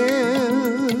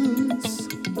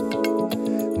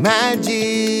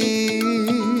 magic,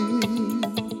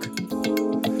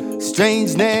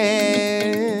 strangeness,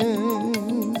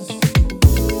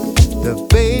 the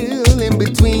veil in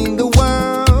between the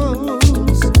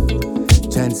worlds,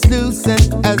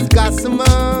 translucent as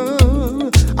gossamer.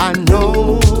 I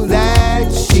know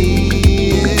that she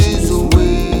is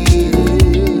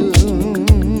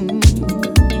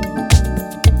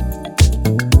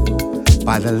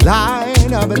by the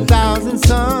light of 1,000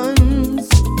 suns.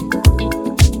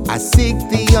 I seek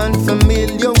the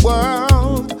unfamiliar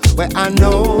world where I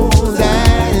know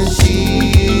that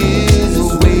she is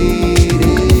waiting.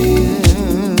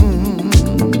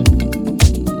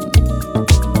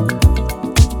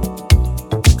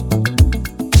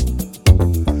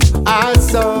 I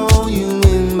saw you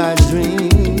in my dreams.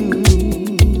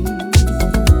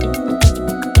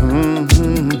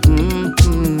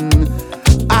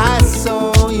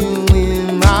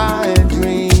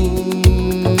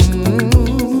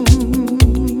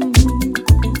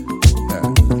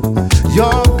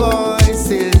 Your voice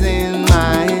is in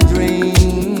my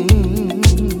dreams.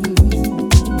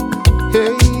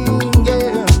 Hey,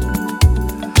 yeah.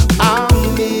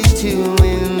 I'll meet you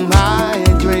in my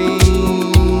dreams.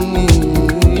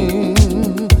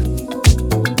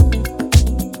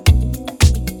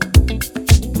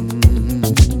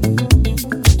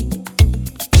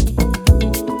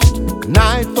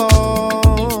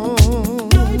 Nightfall,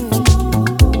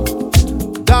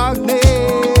 darkness,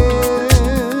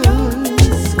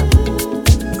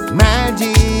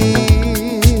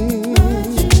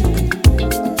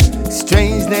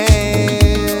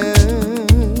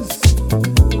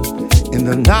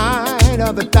 the night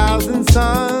of 1,000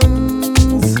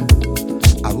 suns.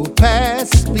 I will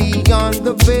pass beyond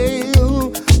the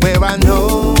veil where I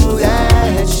know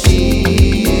that she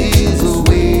is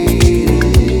waiting.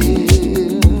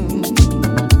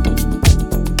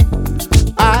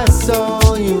 I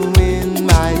saw you in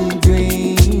my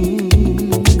dreams.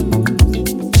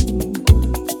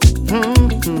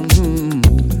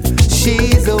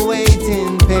 She's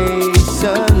awaiting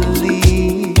patiently.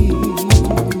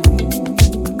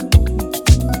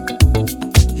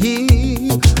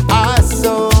 I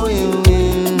saw you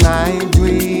in my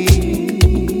dreams.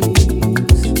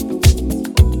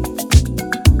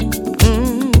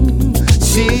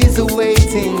 She's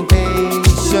awaiting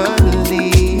patiently.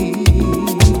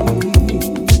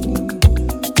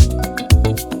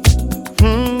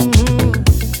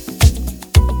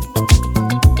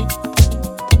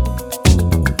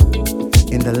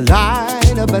 In the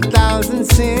light of 1,000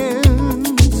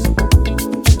 sins,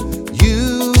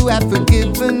 you have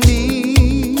forgiven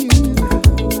me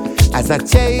as I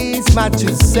chase my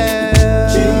true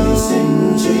self.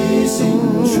 Chasing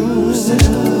true self.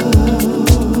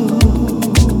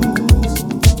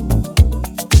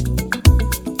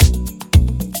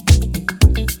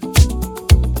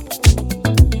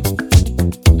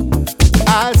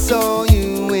 I saw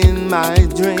you in my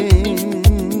dreams.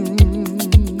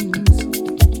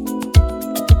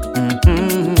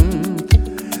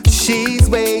 She's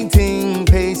waiting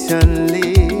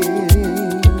patiently.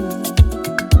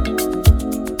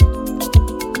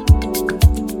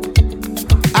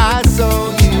 I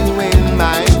saw you in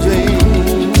my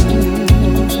dreams.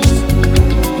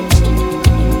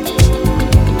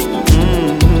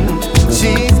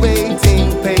 She's waiting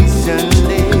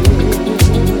patiently.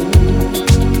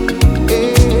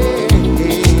 Yeah,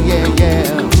 yeah,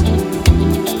 yeah.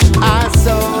 I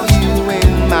saw you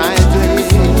in my dreams.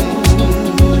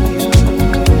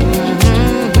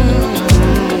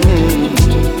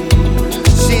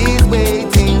 She's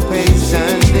waiting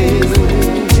patiently.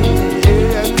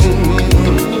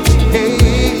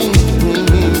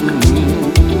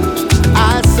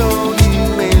 I saw you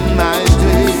in my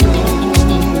dreams.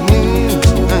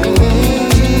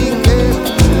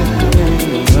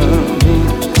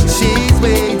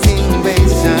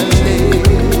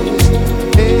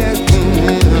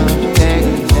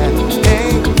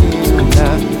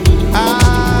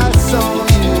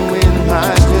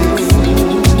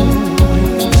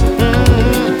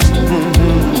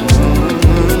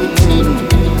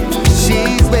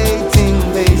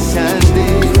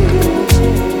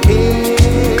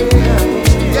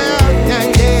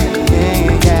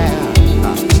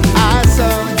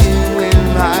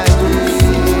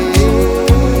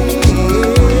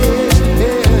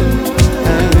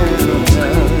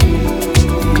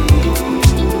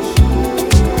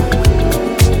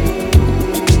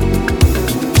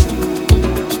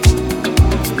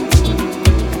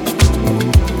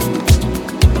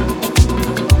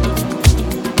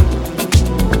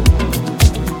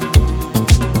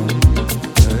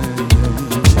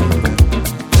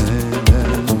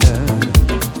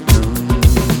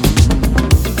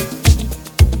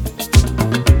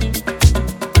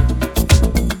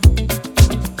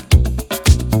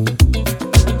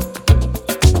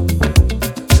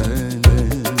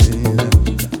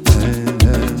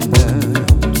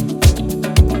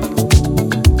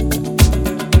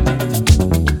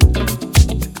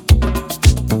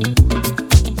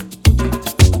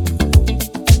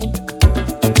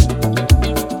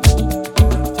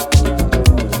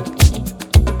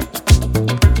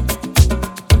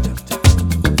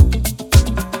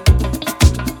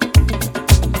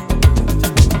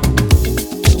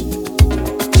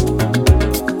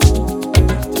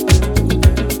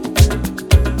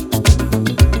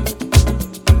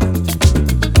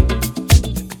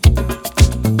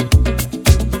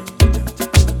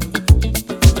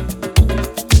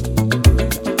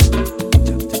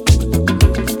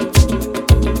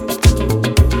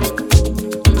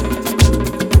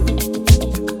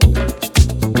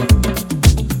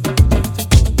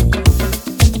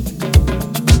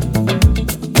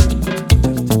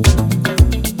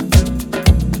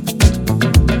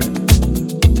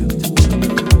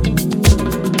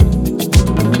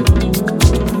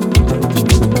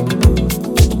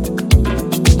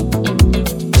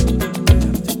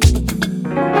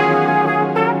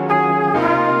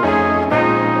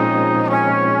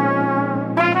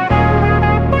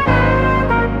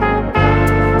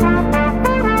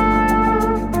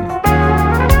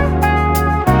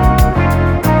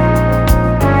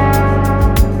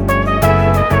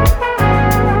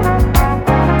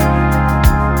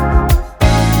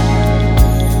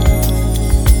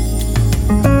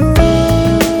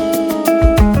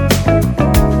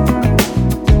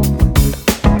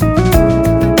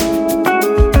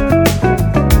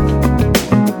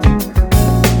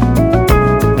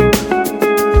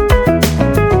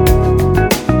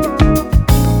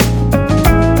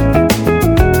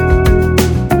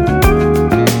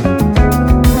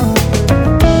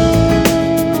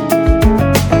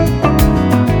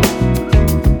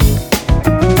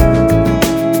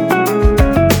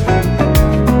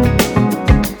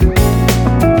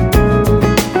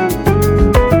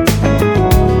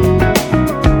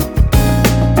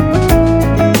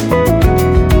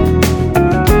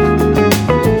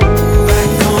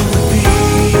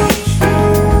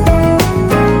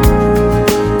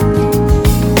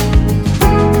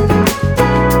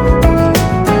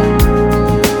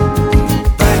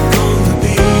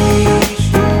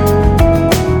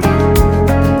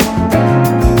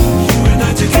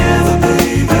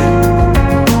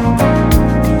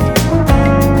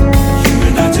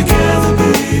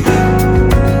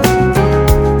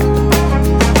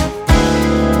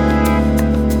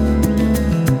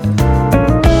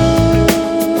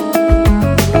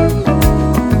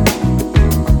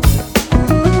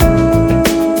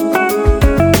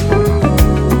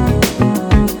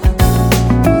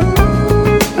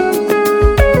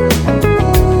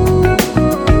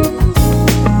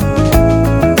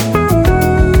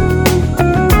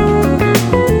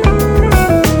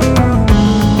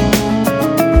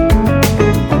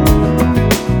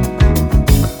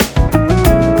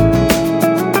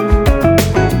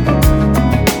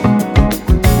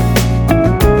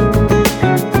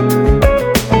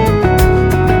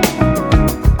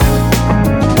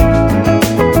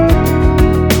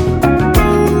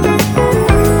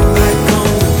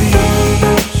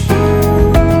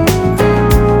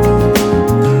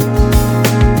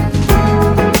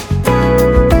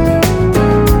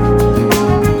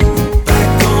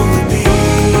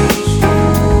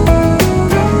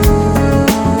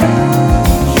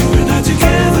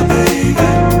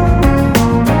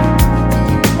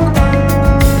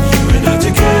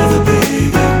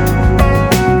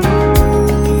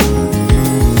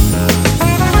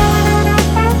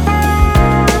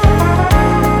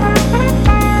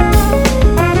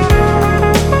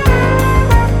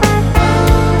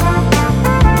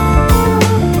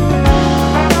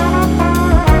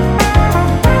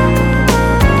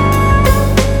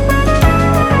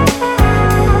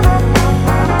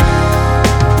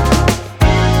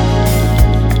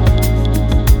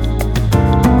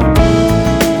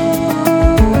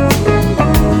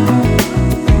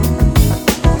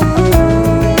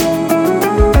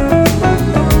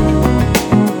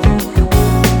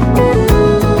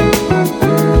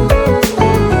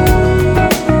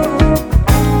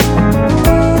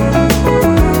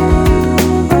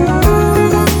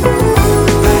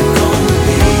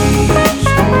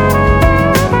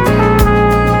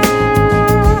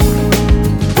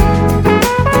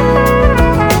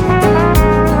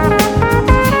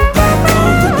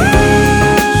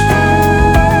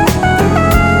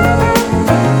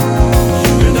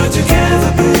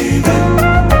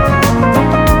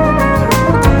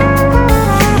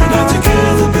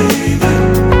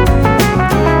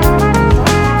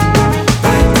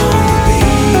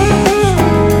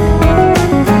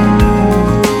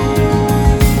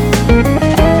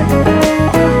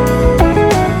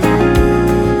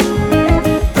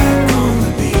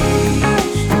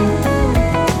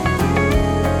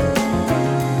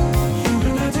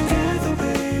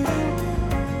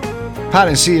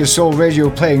 Panacea Soul Radio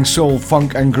playing soul,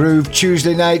 funk and groove.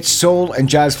 Tuesday night, soul and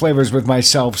jazz flavors with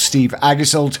myself, Steve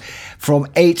Aggasild, from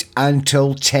 8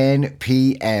 until 10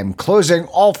 p.m. Closing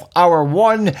off hour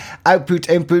 1, output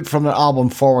input from the album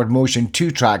Forward Motion, 2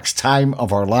 tracks, Time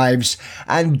of Our Lives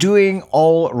and Doing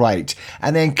All Right.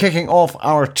 And then kicking off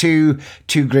hour 2,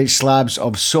 2 great slabs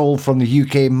of soul from the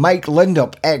UK, Mike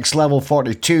Lindup, X Level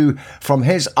 42, from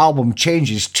his album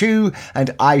Changes 2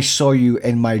 and I Saw You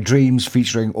in My Dreams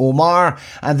featuring Omar.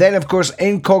 And then of course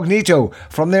Incognito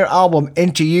from their album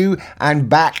Into You and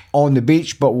Back on the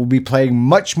Beach, but we'll be playing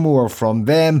much more from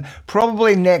them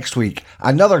probably next week.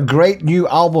 Another great new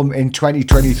album in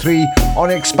 2023 on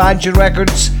Expansion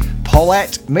Records,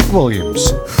 Paulette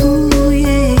McWilliams. Ooh,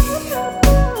 yeah.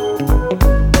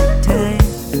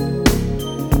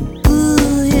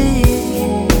 Ooh,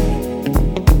 yeah.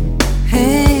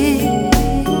 Hey.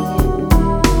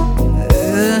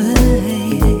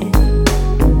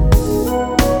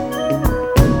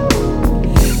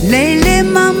 Lately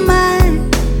my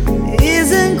mind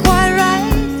isn't quite right.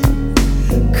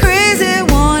 Crazy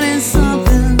wanting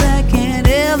something that can't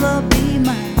ever be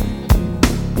mine.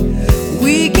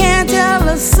 We can't tell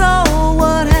a soul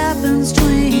what happens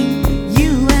between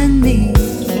you and me.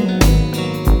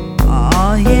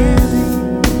 Oh yeah.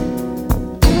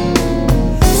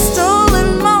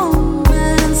 Stolen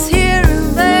moments here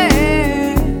and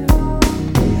there,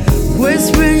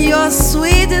 whispering your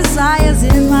sweet desires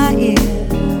in my ear.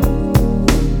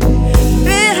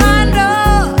 Behind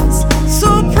us, so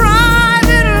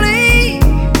privately,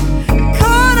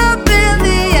 caught up in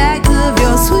the act of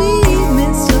your sweet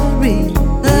mystery.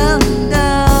 Oh,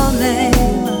 darling,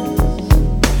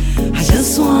 I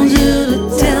just want you to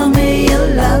tell me you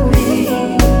love me.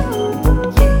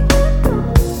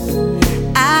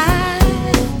 I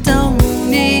don't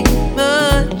need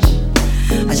much.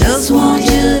 I just want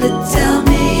you to tell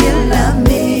me you love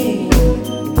me.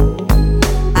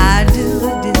 I do,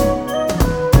 I do.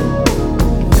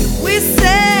 We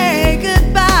say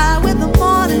goodbye with the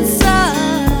morning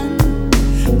sun,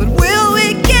 but will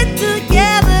we get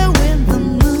together when the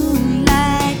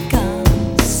moonlight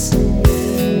comes?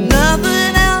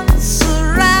 Nothing else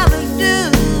I'd rather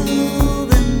do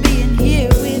than being here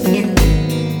with you.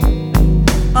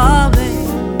 Oh, babe.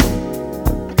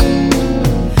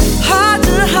 Heart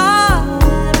to heart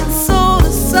and soul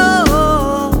to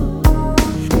soul,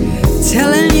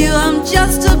 telling you I'm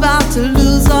just about to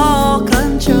lose all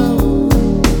control.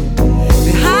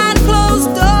 Behind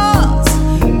closed doors,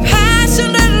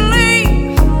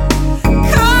 passionately,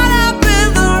 caught up in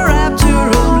the rapture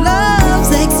of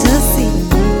love's ecstasy.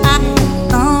 I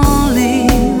only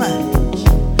much.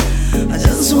 I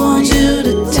just want you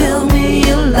to tell me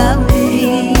you love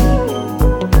me.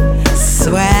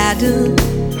 Swear I do.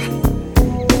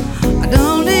 I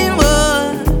don't need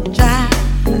much. I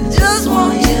just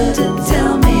want you to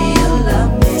tell me you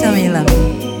love me. Tell me you love me.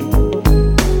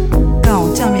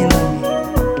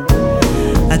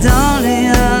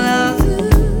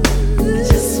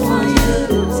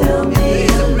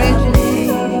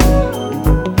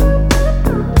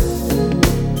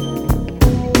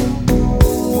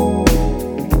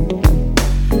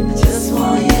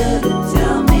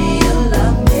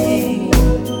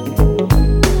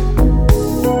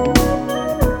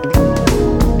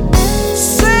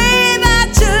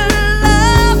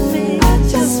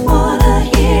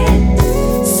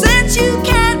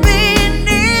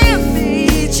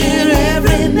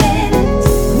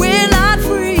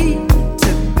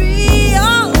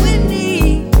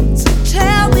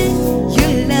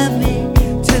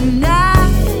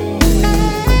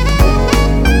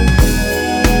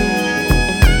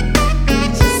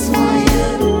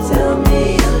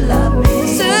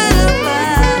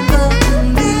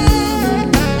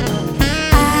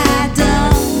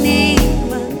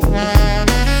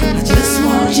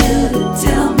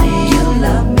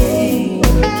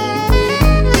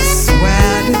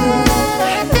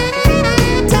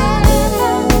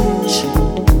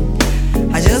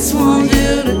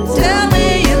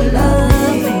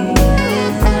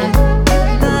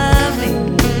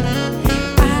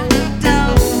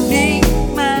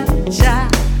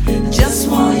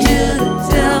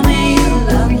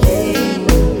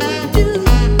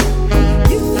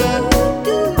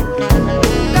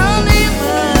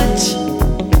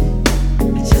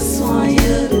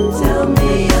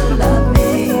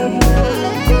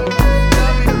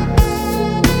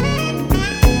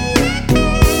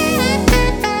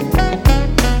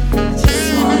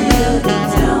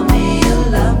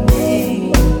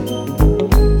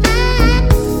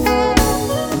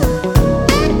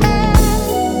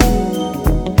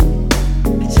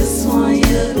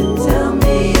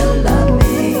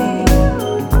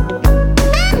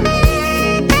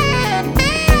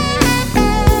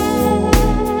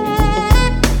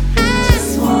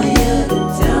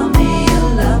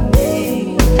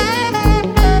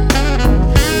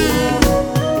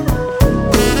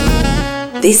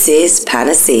 This is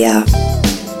Panacea.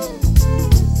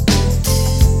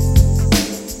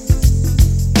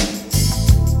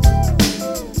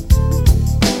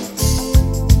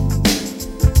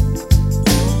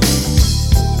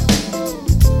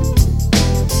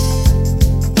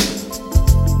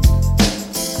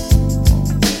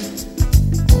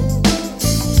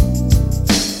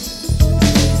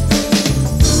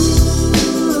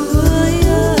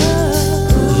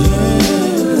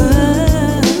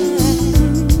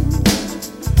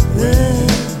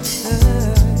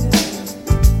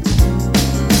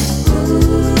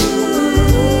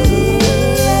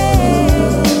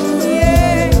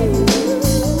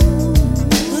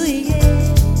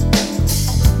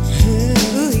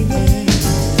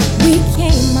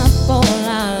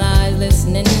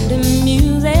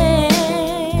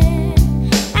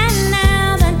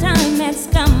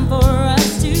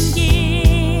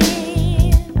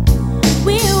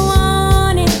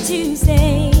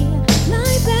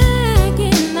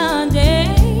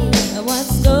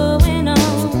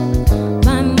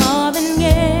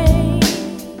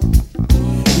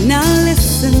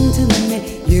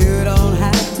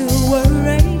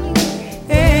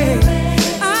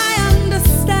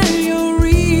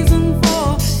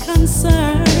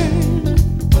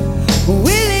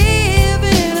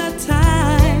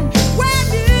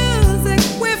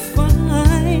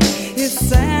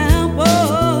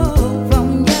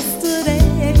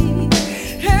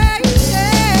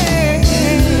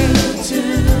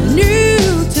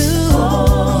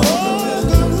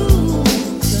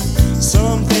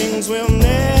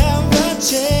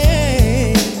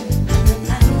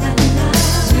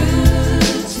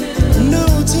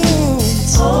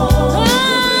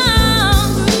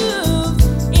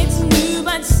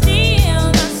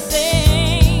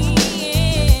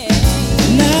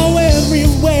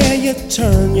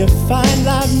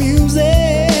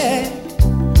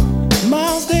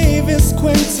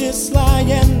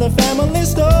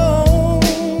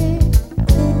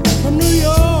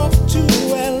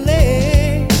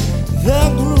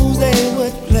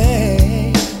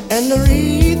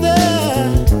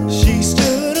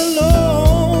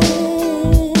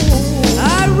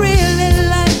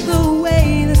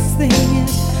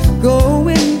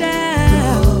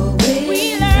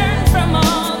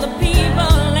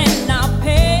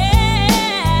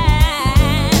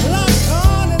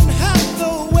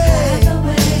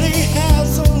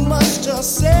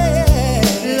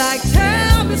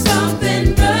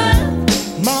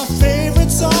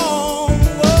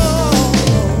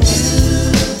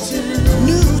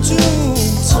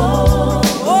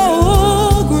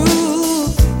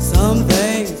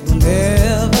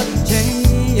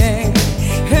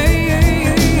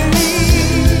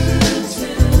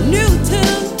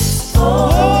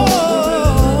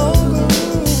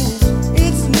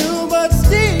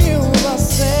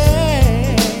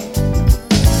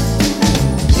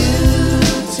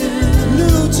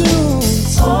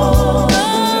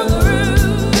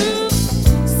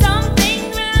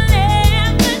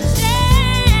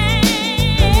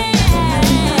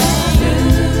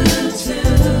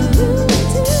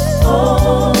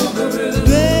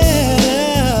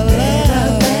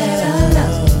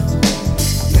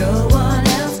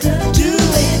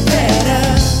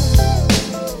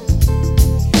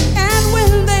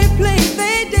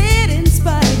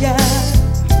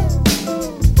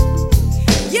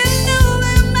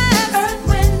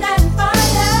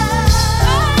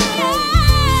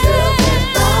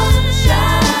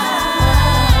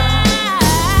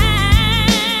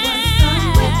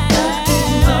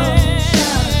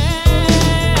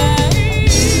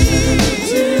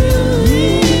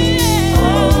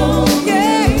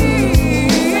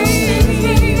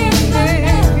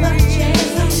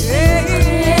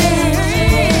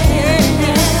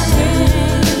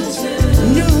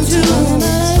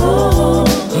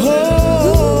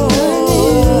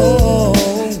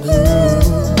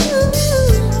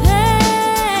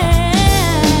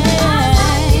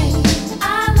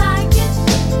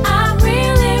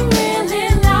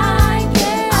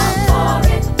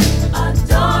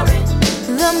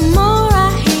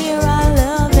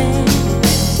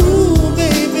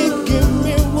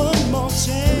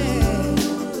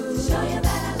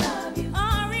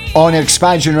 On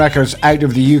Expansion Records out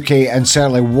of the UK, and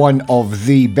certainly one of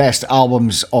the best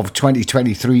albums of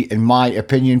 2023 in my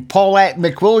opinion, Paulette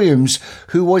McWilliams,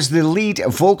 who was the lead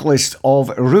vocalist of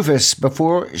Rufus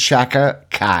before Shaka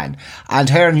Khan. And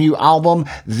her new album,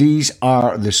 These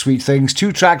Are the Sweet Things.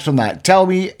 2 tracks from that, Tell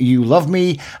Me You Love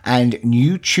Me and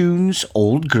New Tunes,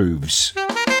 Old Grooves.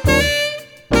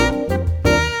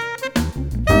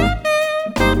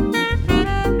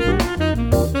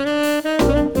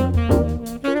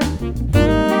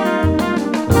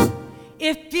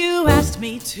 If you asked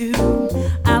me to,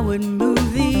 I would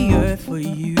move the earth for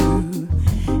you.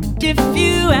 If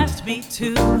you asked me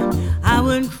to, I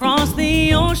would cross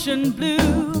the ocean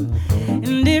blue.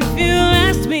 And if you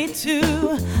asked me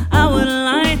to, I would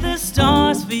light the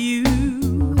stars for you.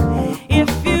 If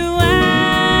you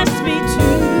asked me to,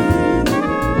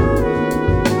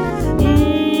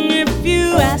 if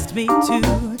you asked me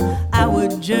to, I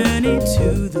would journey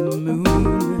to the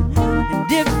moon.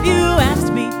 And if you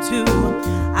asked me to,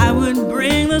 I would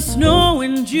bring the snow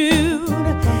in June.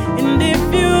 And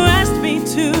if you asked me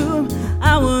to,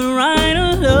 I would write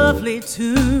a lovely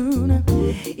tune.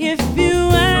 If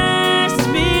you asked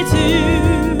me to,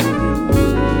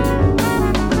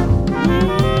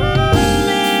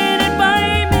 minute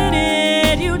by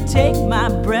minute, you take my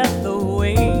breath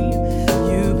away.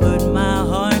 You put my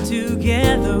heart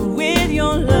together with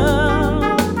your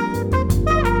love.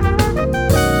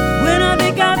 When I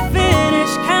think I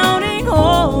finished counting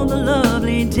all the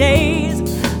lovely days,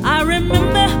 I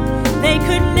remember they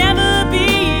could never be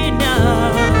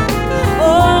enough.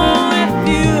 Oh, if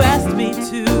you asked me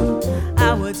to,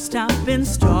 I would stop and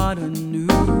start anew.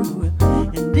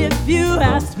 And if you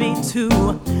asked me to,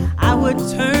 I would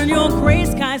turn your gray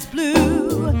skies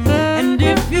blue. And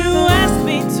if you asked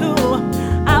me to,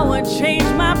 I would change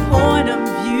my point of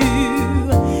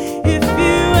view. If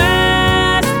you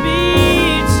asked me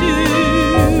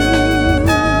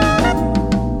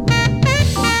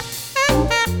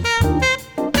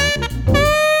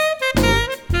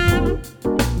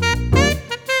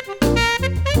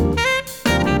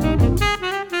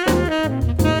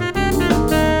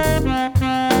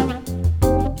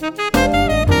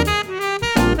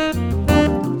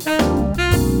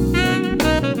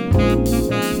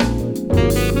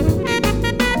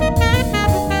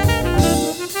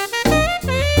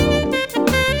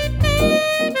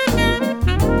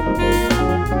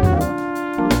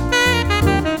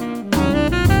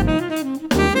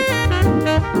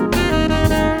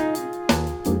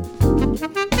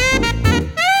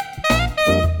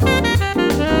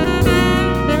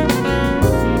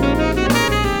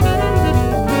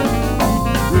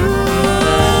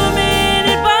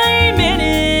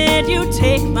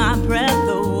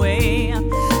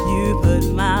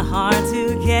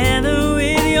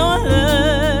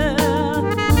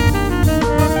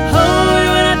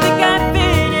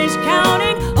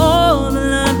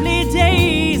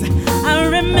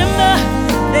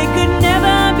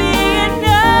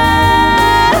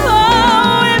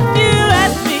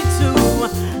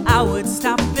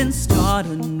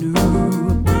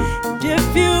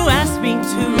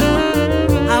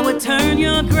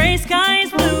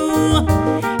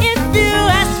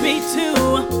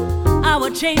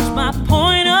change my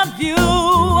point of view.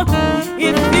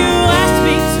 If you ask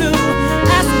me to,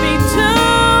 ask me to,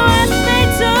 ask me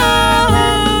to.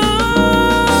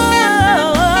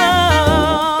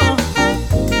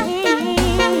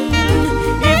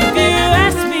 If you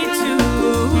ask me to,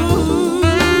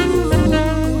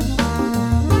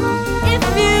 if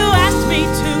you ask me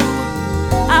to,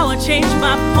 I will change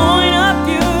my point of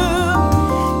view.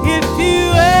 If you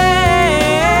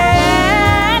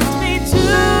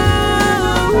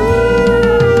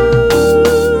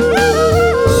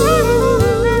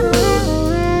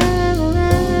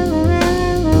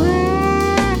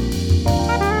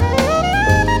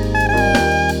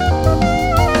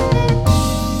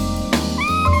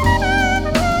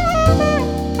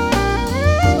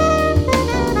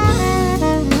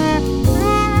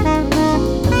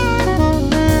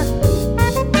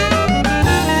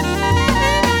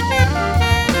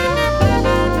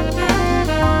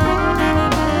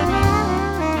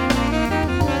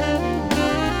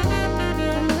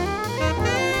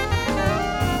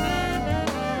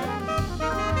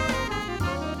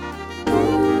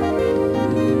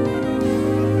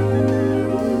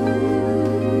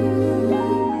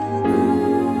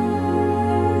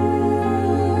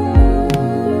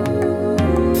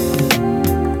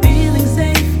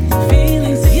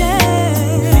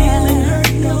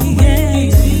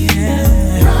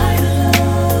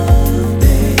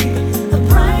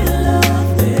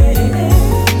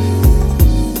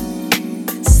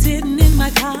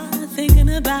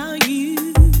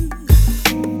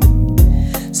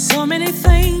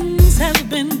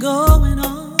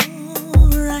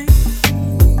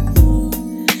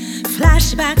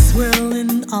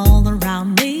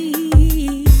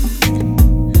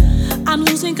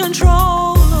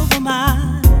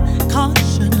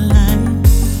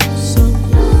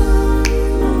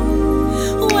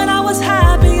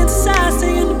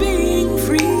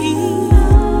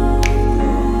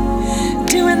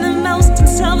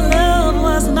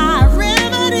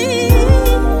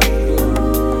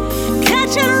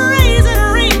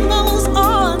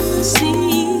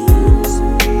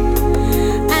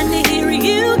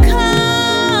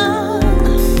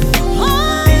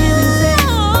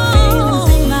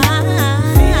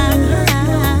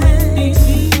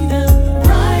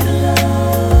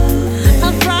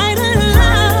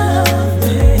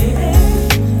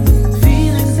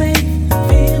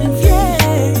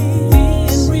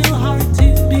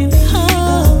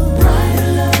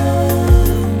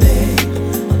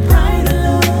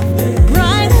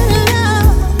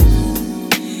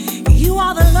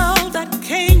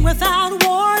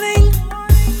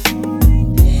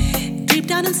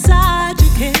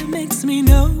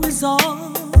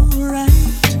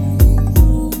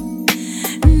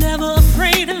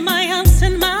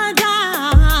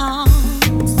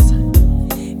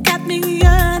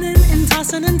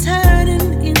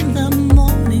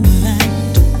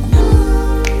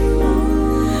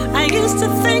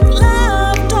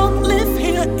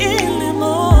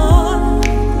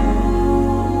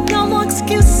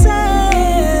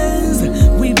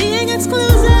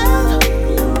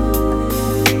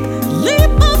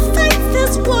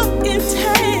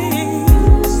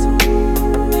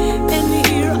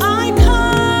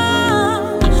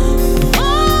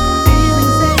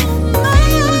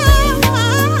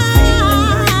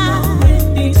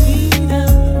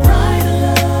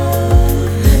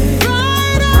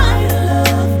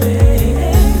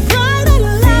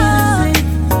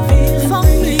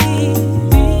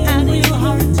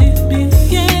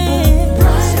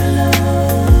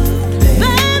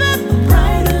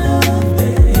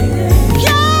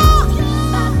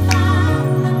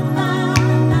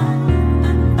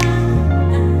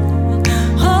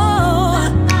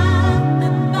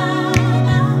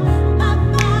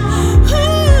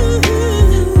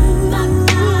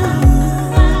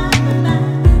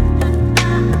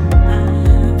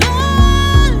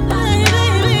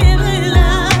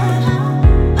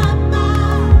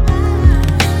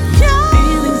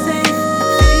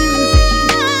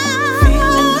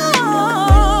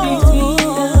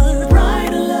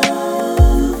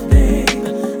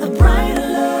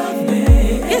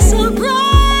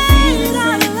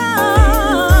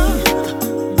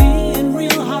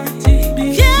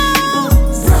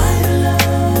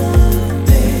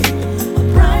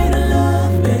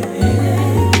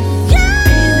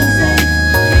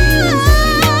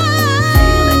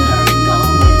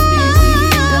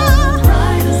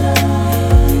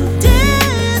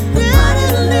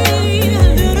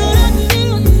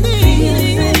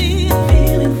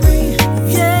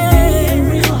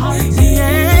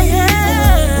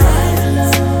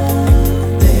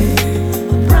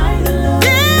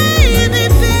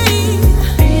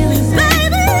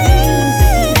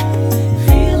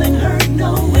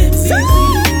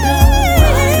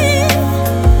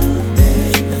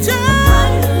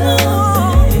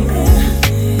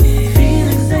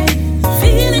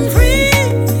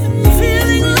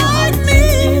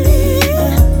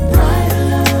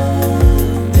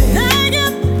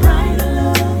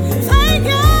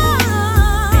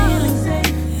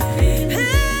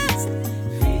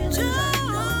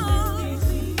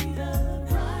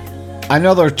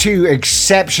Another two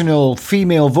exceptional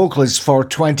female vocalists for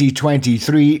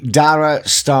 2023, Dara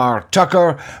Star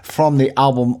Tucker from the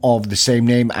album of the same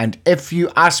name, and If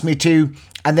You Ask Me To,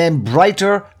 and then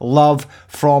Brighter Love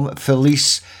from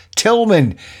Felice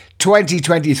Tillman.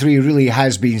 2023 really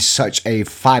has been such a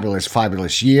fabulous,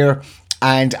 fabulous year.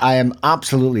 And I am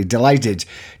absolutely delighted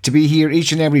to be here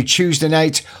each and every Tuesday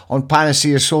night on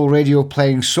Panacea Soul Radio,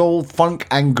 playing soul, funk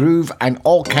and groove and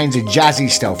all kinds of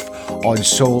jazzy stuff on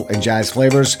Soul and Jazz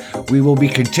Flavors. We will be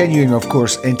continuing, of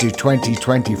course, into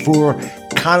 2024.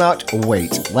 Cannot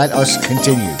wait. Let us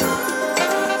continue.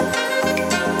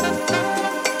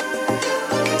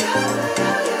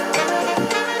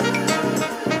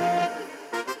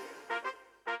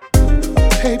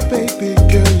 Hey baby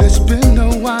girl, it's been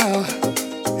a while,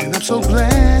 and I'm so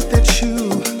glad that you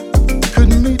could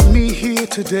meet me here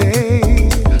today.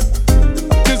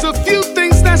 There's a few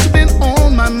things that's been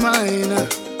on my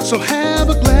mind, so have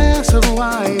a glass of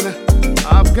wine.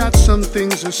 I've got some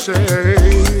things to say.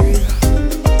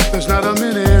 There's not a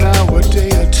minute, hour,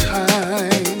 day, or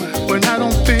time when I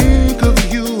don't think of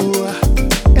you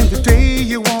and the day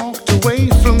you walked away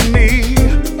from me.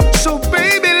 So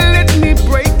baby, let me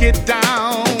break it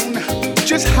down,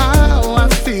 just how I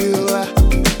feel.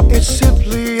 It's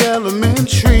simply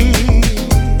elementary.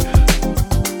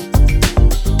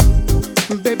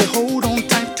 Baby, hold on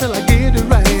tight till I get it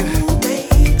right.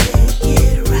 Baby,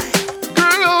 get it right.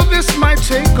 Girl, this might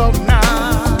take off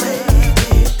now.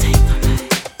 Baby, take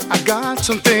off. I got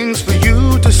some things for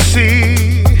you to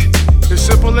see. As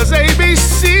simple as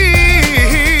ABC.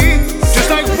 Just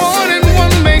like 1 and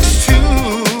 1 makes 2.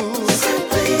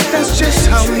 That's just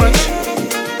how much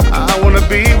I wanna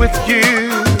be with you.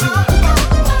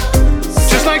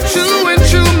 Just like 2 and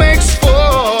 2 makes 4.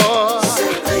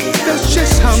 That's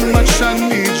just how much I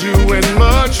need you and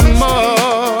much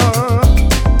more.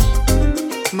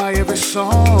 My every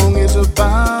song is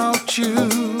about you.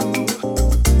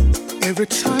 Every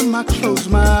time I close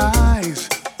my eyes,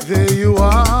 there you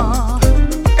are.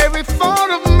 Every thought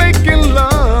of making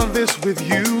love is with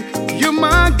you. You're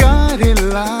my guiding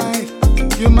light,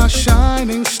 you're my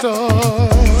shining star.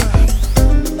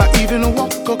 I even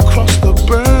walk across the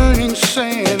burning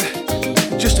sand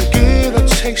just to get a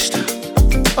taste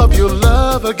of your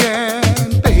love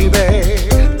again, baby.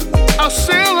 I'll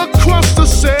sail across the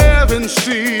 7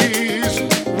 seas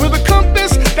with a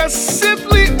compass that's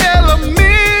simply elementary.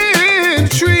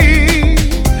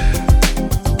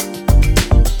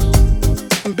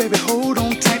 Baby, hold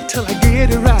on tight till I get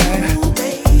it right.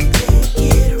 Baby,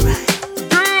 get it right.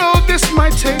 Girl, this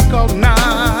might take all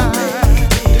night.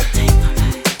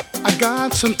 I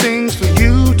got some things for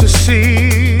you to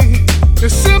see.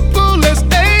 As simple as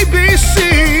ABC.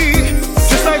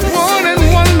 Just like 1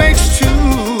 and 1 makes 2.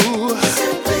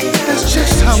 That's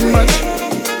just how much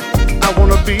I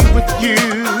wanna be with you.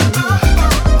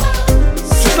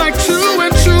 Just like 2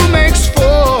 and 2 makes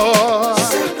 4.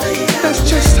 That's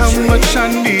just how much I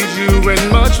need you and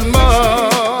much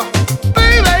more.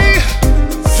 Baby,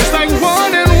 just like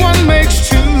 1 and 1 makes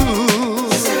 2.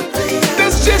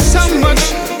 That's just how much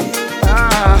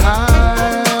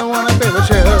I wanna be with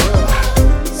you.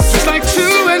 Just like 2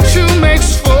 and 2 makes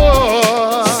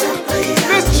 4.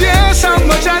 That's just how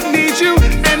much I need you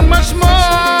and much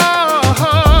more.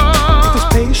 This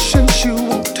patience you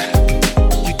want,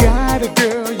 you got it,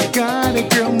 girl. You got it,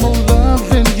 girl. More love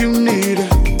than you need.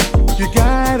 You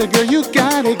got it, girl. You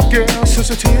got it, girl.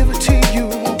 Sensitivity you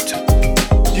want,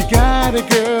 you got it,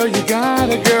 girl. You got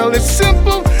it, girl. It's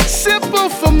simple, simple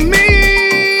for me,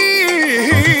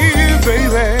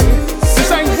 baby. It's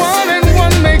like 1 and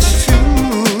 1 makes 2.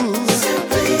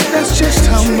 That's just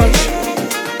how much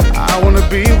I wanna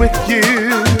be with you.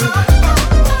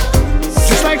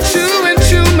 Just like 2 and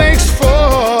 2 makes 4.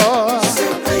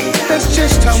 That's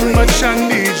just how much I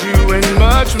need you and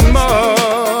much more.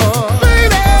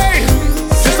 Baby,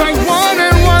 just like 1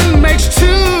 and 1 makes 2.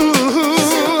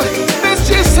 That's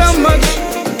just how much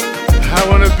I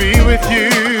wanna be with you,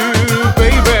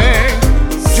 baby.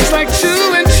 Just like 2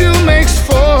 and 2 makes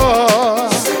 4.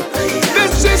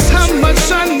 That's just how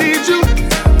much I need you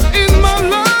in my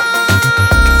life.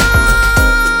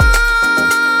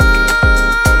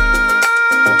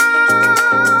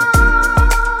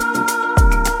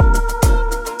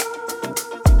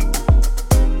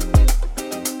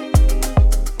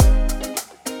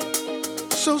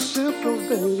 So simple,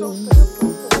 baby.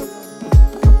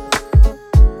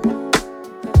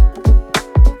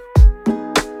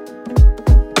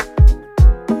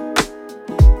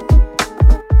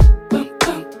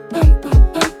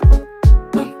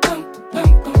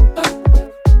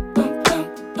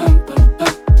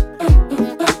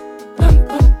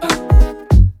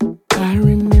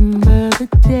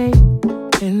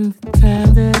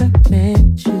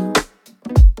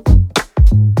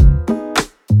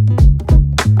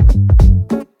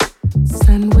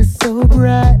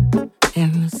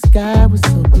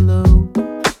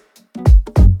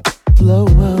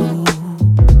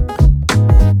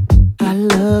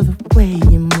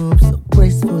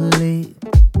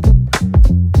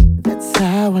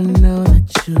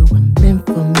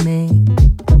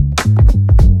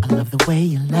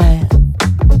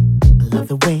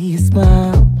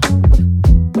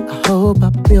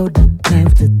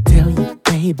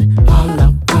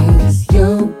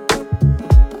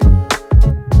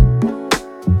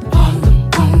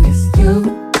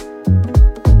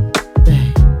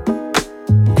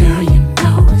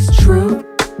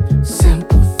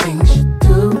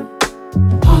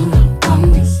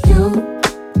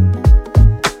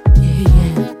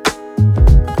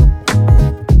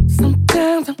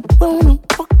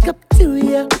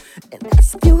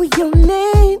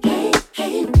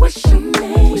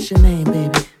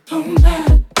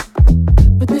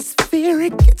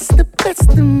 best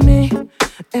of me,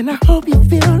 and I hope you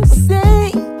feel the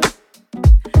same.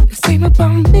 The same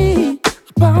about me,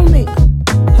 about me.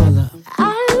 Hold up.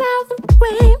 I love the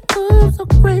way you move so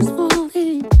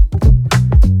gracefully.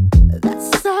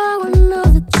 That's how I know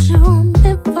that you're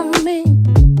meant for me.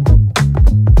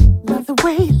 Love the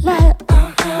way you laugh,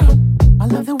 I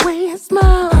love the way you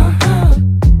smile.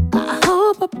 I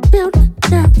hope I built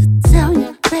enough to tell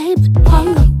you, baby, all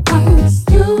I want is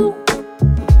you.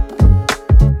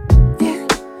 Yeah,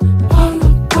 all I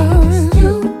want is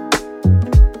you.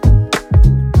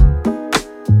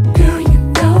 Girl, you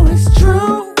know it's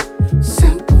true.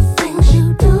 Simple things you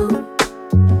do.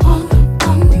 All I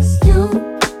want is you.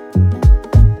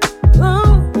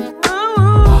 All I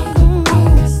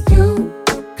want is you.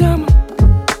 Come on.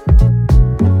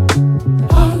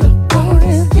 All I want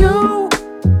is you,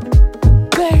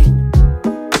 babe.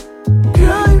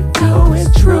 Girl, you know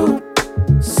it's true.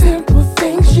 Simple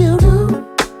things you do.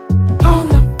 All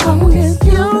I want is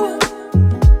you.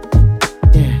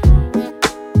 Yeah.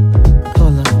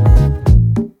 Hold up.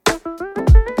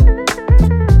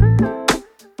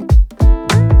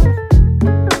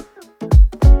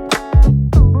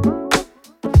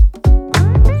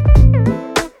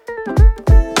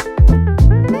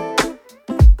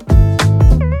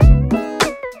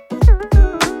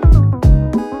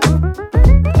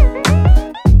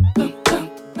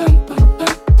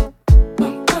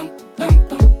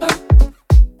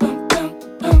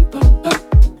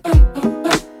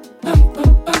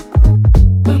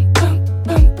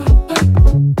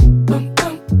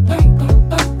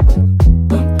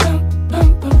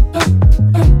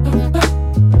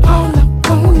 All I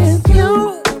want is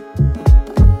you.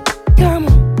 Come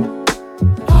on.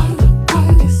 All I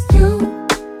want is you.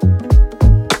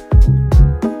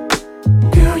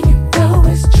 Girl, you know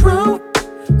it's true.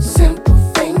 Simple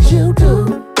things you do.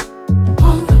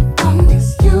 All I want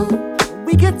is you.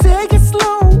 We can take it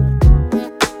slow,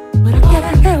 but I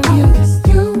gotta have you. It's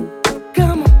you.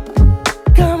 Come on,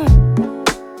 come on.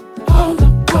 All I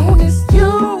want is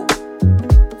you.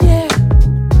 Yeah.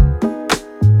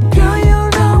 Girl, you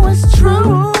know it's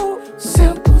true.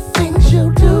 Simple things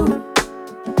you do.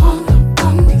 All I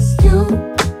want is you.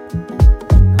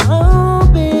 Oh,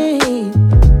 babe.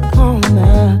 Oh,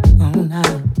 nah, oh,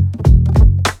 nah.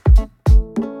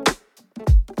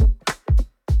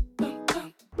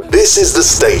 This is the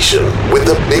station with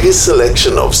the biggest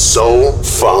selection of soul,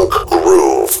 funk,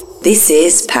 groove. This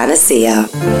is Panacea.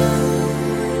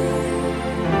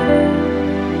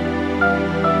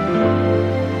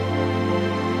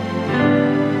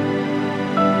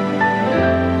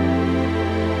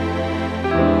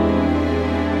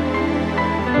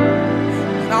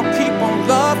 And I'll keep on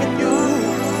loving you.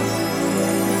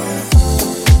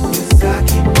 Yes, I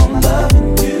keep on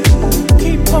loving you.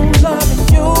 Keep on loving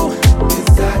you.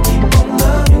 Yes, I keep on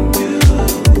loving you.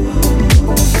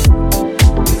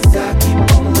 Yes, I keep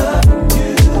on loving you.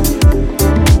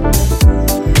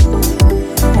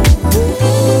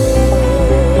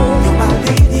 You're my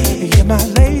lady. You're my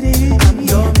lady. I'm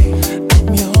your man. I'm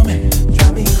your man.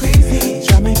 Drive me crazy.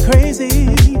 Drive me crazy.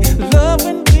 Love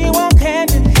when we walk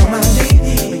hand in You're my hand.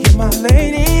 lady. You're my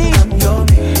lady. I'm your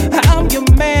man. I'm your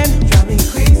man. Drive me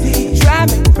crazy. Drive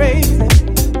me crazy.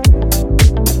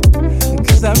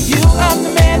 'Cause of you, I'm the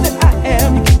man that I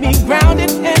am. You keep me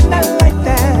grounded and I like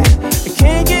that. It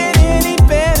can't get any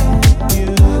better. You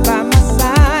by my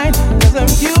side. 'Cause of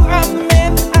you, I'm the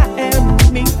man that I am. You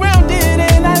keep me grounded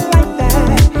and I like that.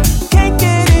 Can't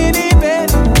get any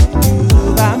better. You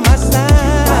by my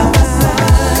side.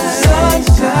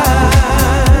 Sunshine.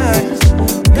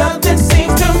 Nothing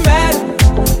seems to matter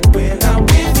when I'm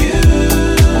with you.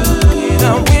 When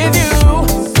I'm with you.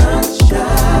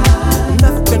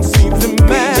 Nothing seems to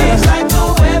matter. Change like the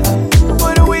weather,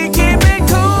 but we keep it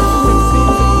cool.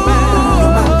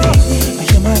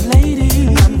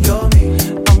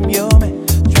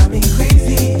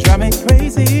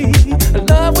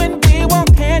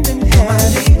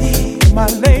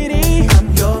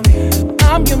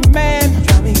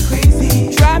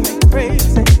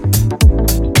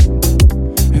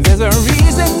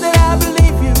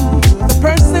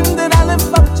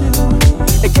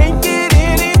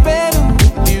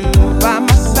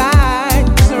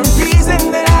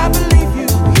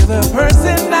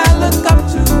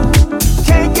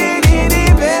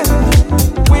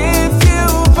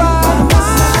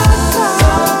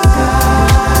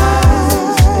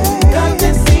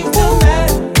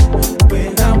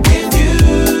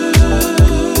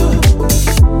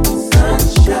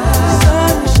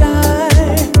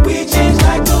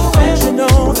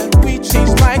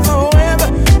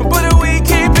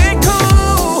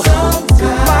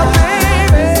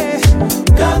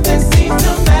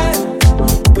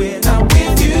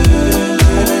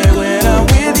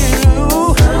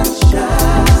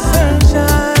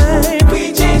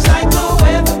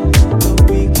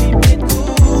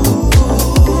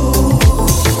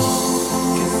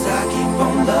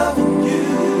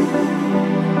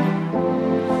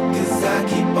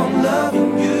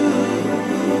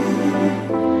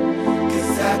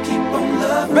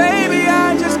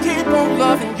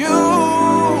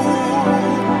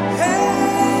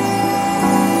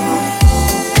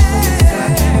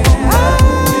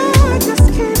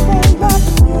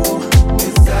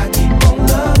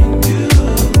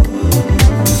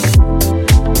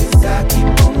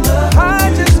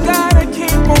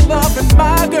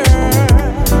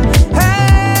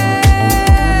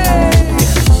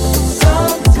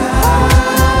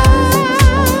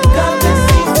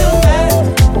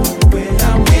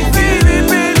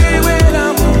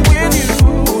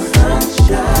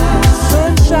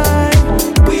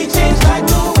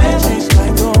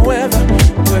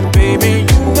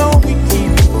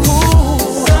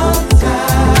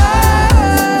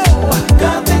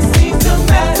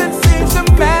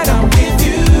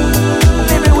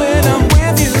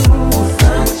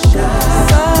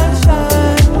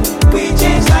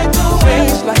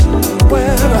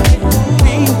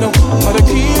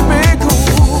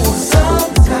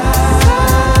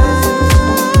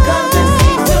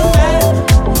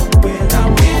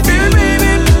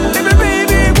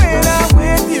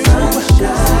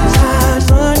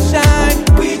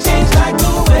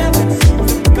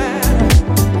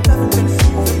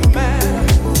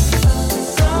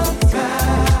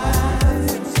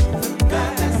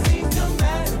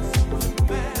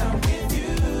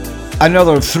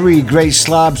 Another three great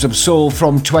slabs of soul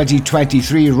from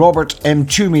 2023, Robert M.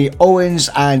 Toomey Owens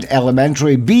and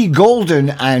Elementary, B. Golden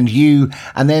and You,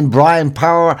 and then Brian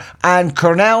Power and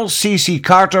Cornell C.C.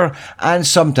 Carter, and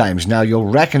Sometimes. Now you'll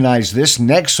recognise this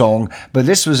next song, but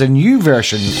this was a new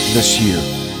version this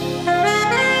year.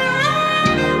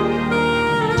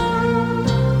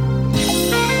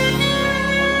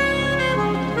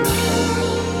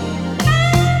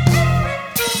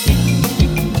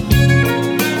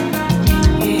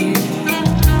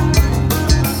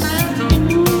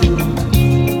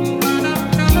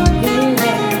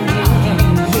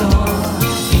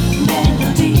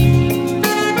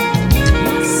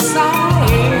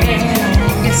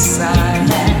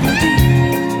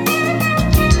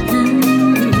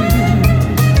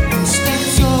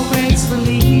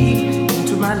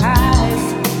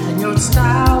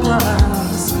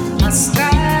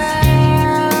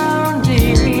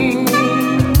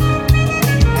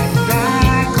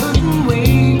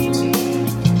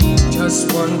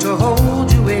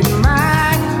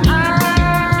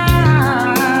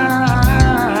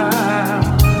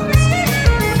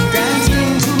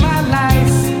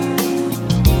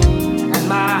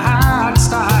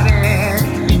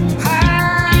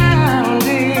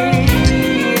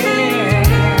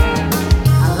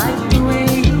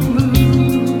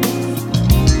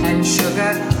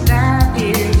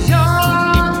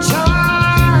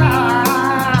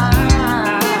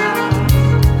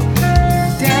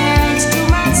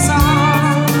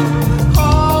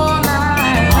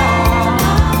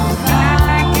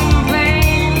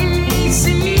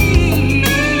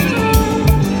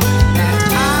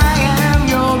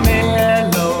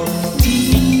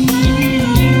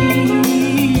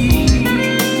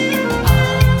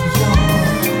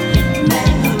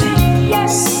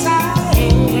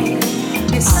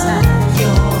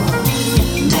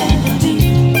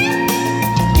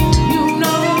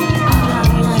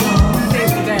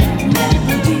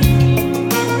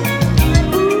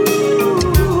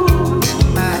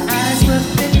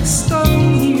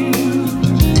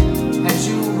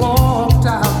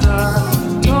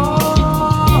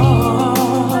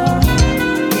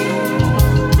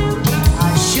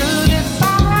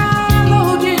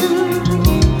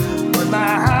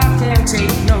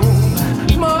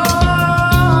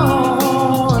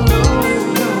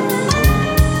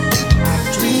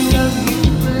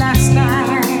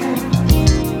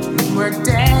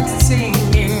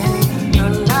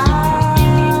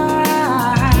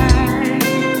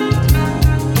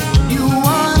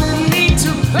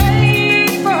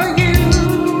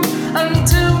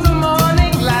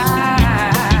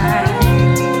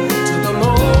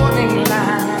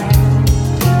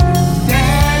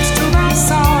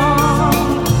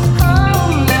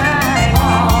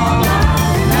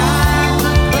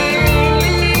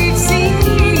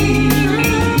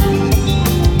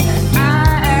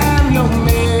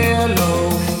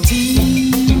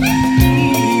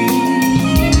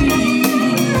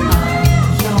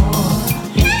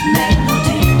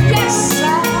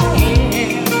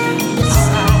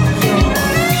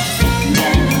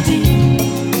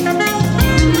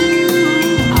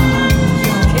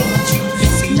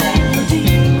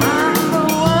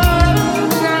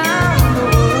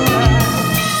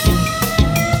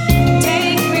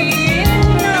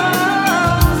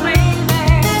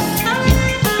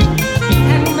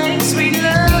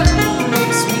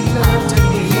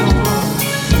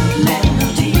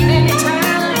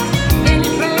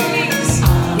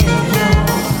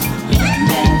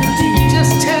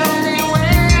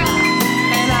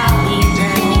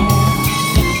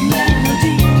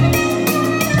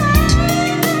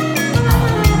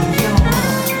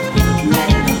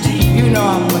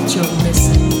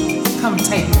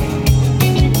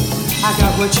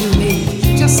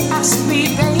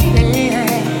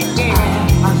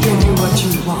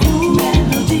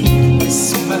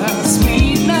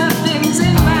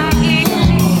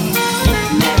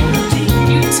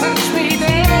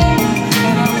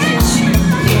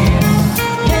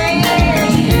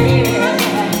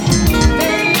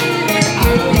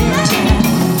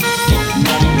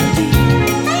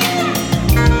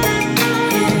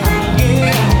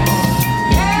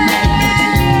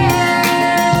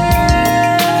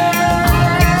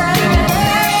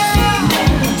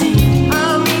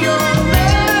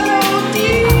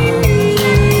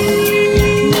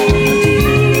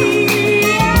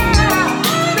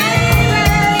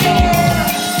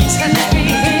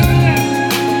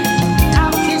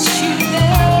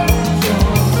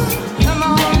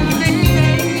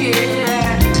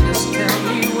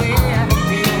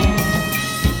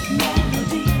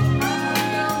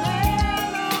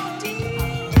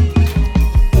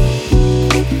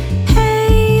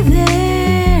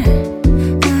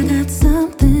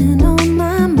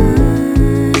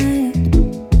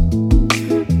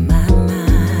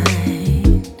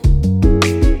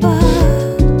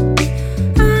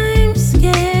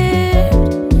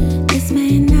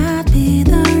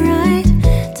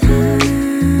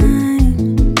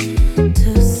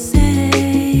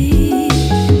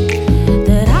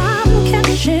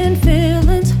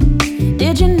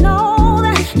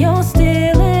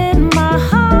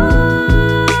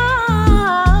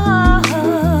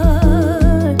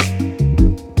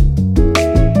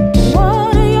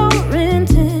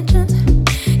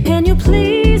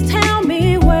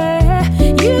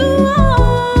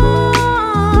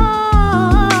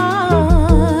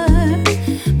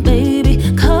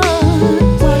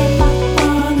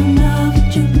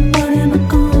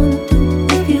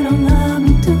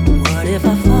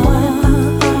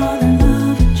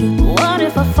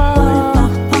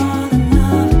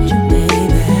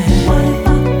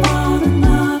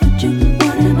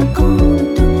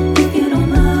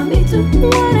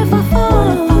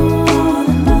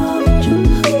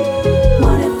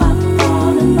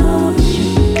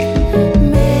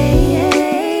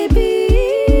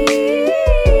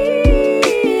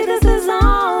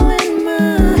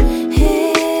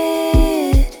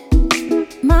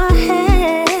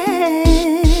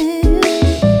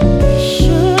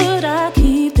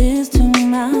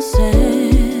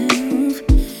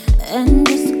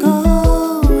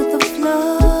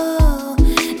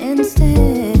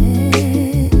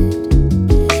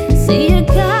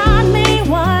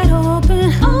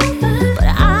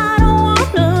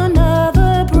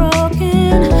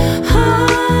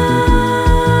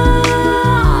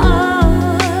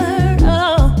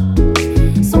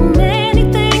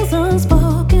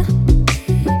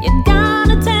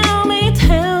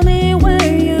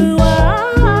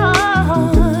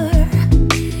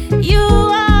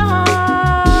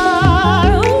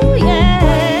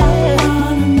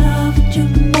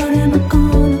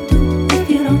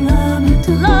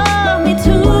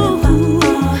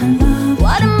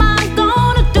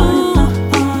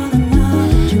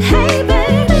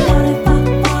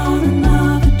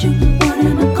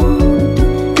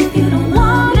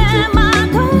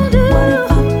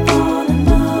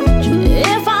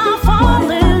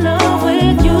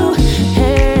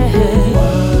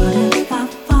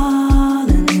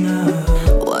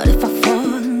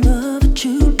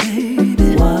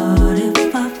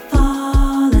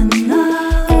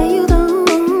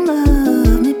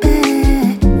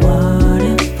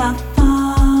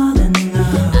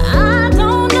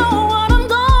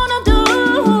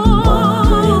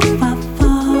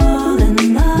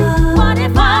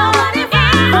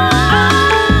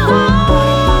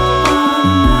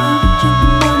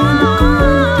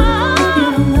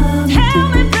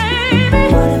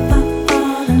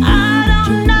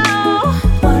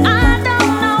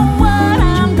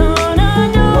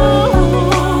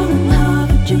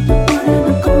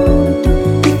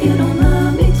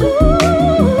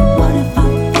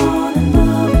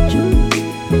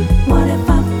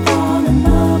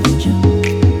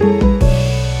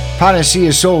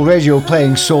 Panacea Soul Radio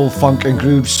playing soul, funk and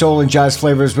groove, soul and jazz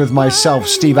flavors with myself,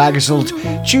 Steve Aggasild.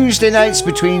 Tuesday nights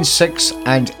between 6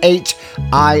 and 8,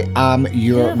 I Am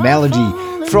Your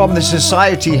Melody. From the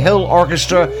Society Hill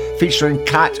Orchestra featuring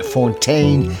Cat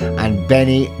Fontaine and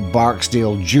Benny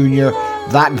Barksdale Jr.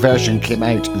 That version came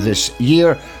out this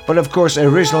year, but of course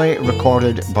originally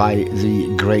recorded by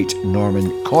the great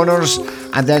Norman Connors.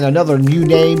 And then another new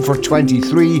name for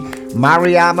 23,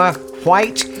 Mariama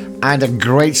White, and a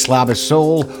great slab of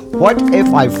soul, What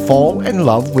If I Fall in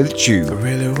Love with You? I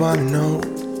really wanna know,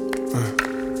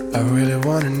 I really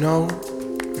wanna know,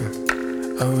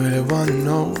 I really wanna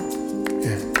know,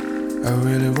 yeah, I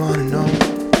really wanna know.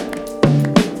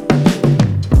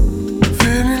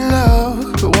 Feeling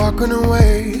love, but walking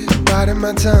away, biting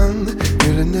my tongue,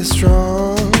 feeling this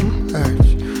strong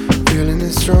urge, feeling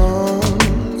this strong,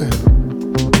 yeah.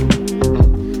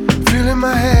 Feeling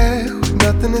my head with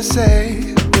nothing to say,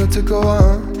 to go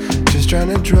on, just trying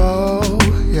to draw,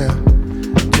 yeah,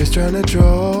 just trying to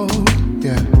draw,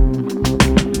 yeah.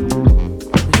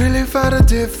 Really felt a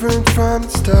difference from the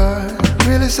start,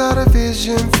 really saw the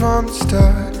vision from the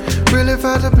start, really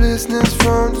felt the blissness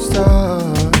from the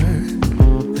start, yeah.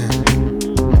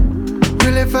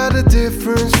 Really felt the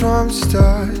difference from the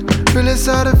start, really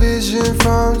saw the vision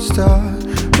from the start,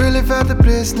 really felt the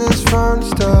blissness from the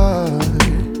start.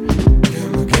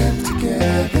 Can we get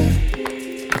together?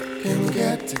 Can we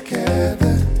get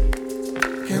together?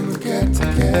 Can we get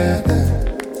together?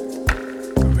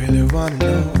 I really wanna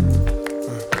know.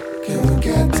 Can we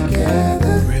get together? I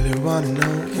really wanna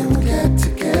know. Can we get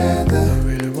together? I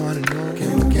really wanna know.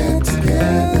 Can we get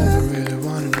together? I really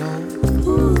wanna know.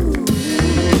 Ooh.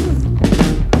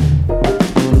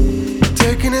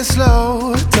 Taking it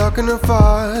slow, talking too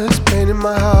fast, pain in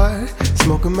my heart,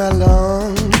 smoking my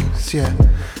lungs, yeah,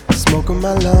 smoking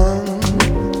my lungs.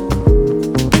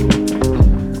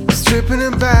 Stripping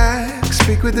it back,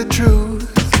 speak with the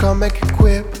truth, can't make it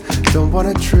quip, don't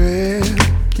wanna trip,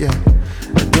 yeah,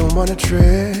 I don't wanna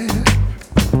trip.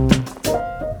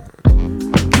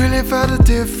 Really felt a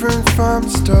difference from the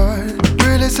start,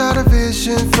 really saw the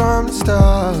vision from the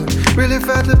start, really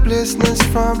felt the blissness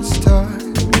from the start,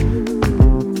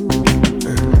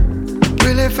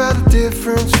 really felt the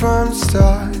difference from the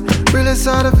start, really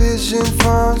saw the vision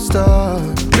from the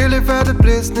start, really felt the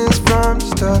blissness from the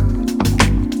start.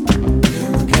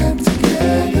 Can we get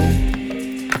together?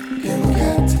 Can we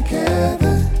get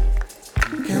together?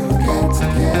 Can we get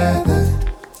together?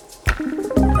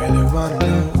 I really wanna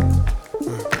know.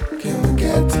 Can we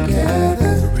get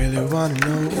together? I really wanna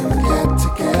know. Can we get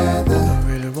together? I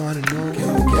really wanna know. Can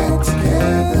we get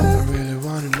together? I really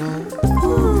wanna know.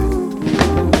 Ooh.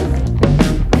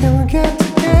 Can we get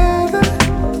together?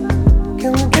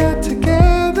 Can we get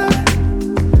together?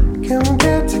 Can we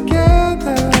get together?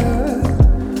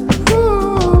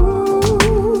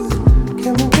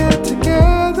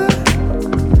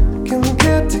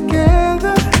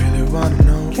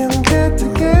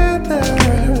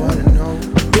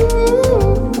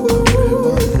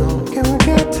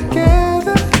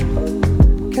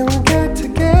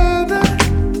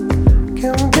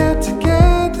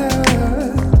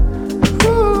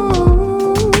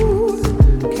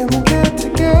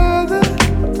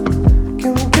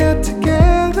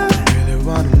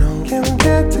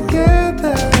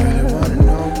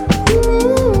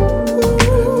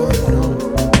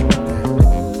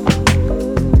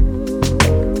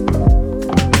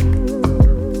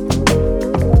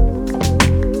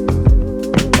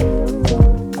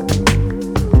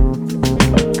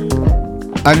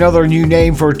 Another new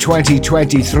name for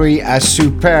 2023, a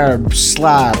superb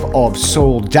slab of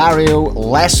soul, Dario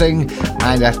Lessing,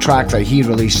 and a track that he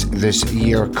released this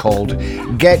year called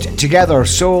Get Together.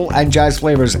 Soul and jazz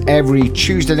flavors every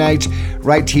Tuesday night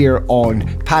right here on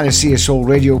Panacea Soul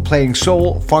Radio, playing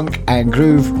soul, funk and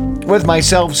groove with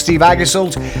myself, Steve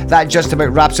Aggasild. That just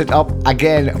about wraps it up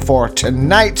again for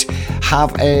tonight.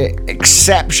 Have an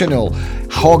exceptional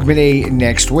Hogmanay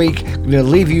next week. I'm going to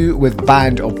leave you with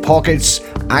Band of Pockets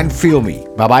and Feel Me.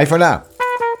 Bye bye for now.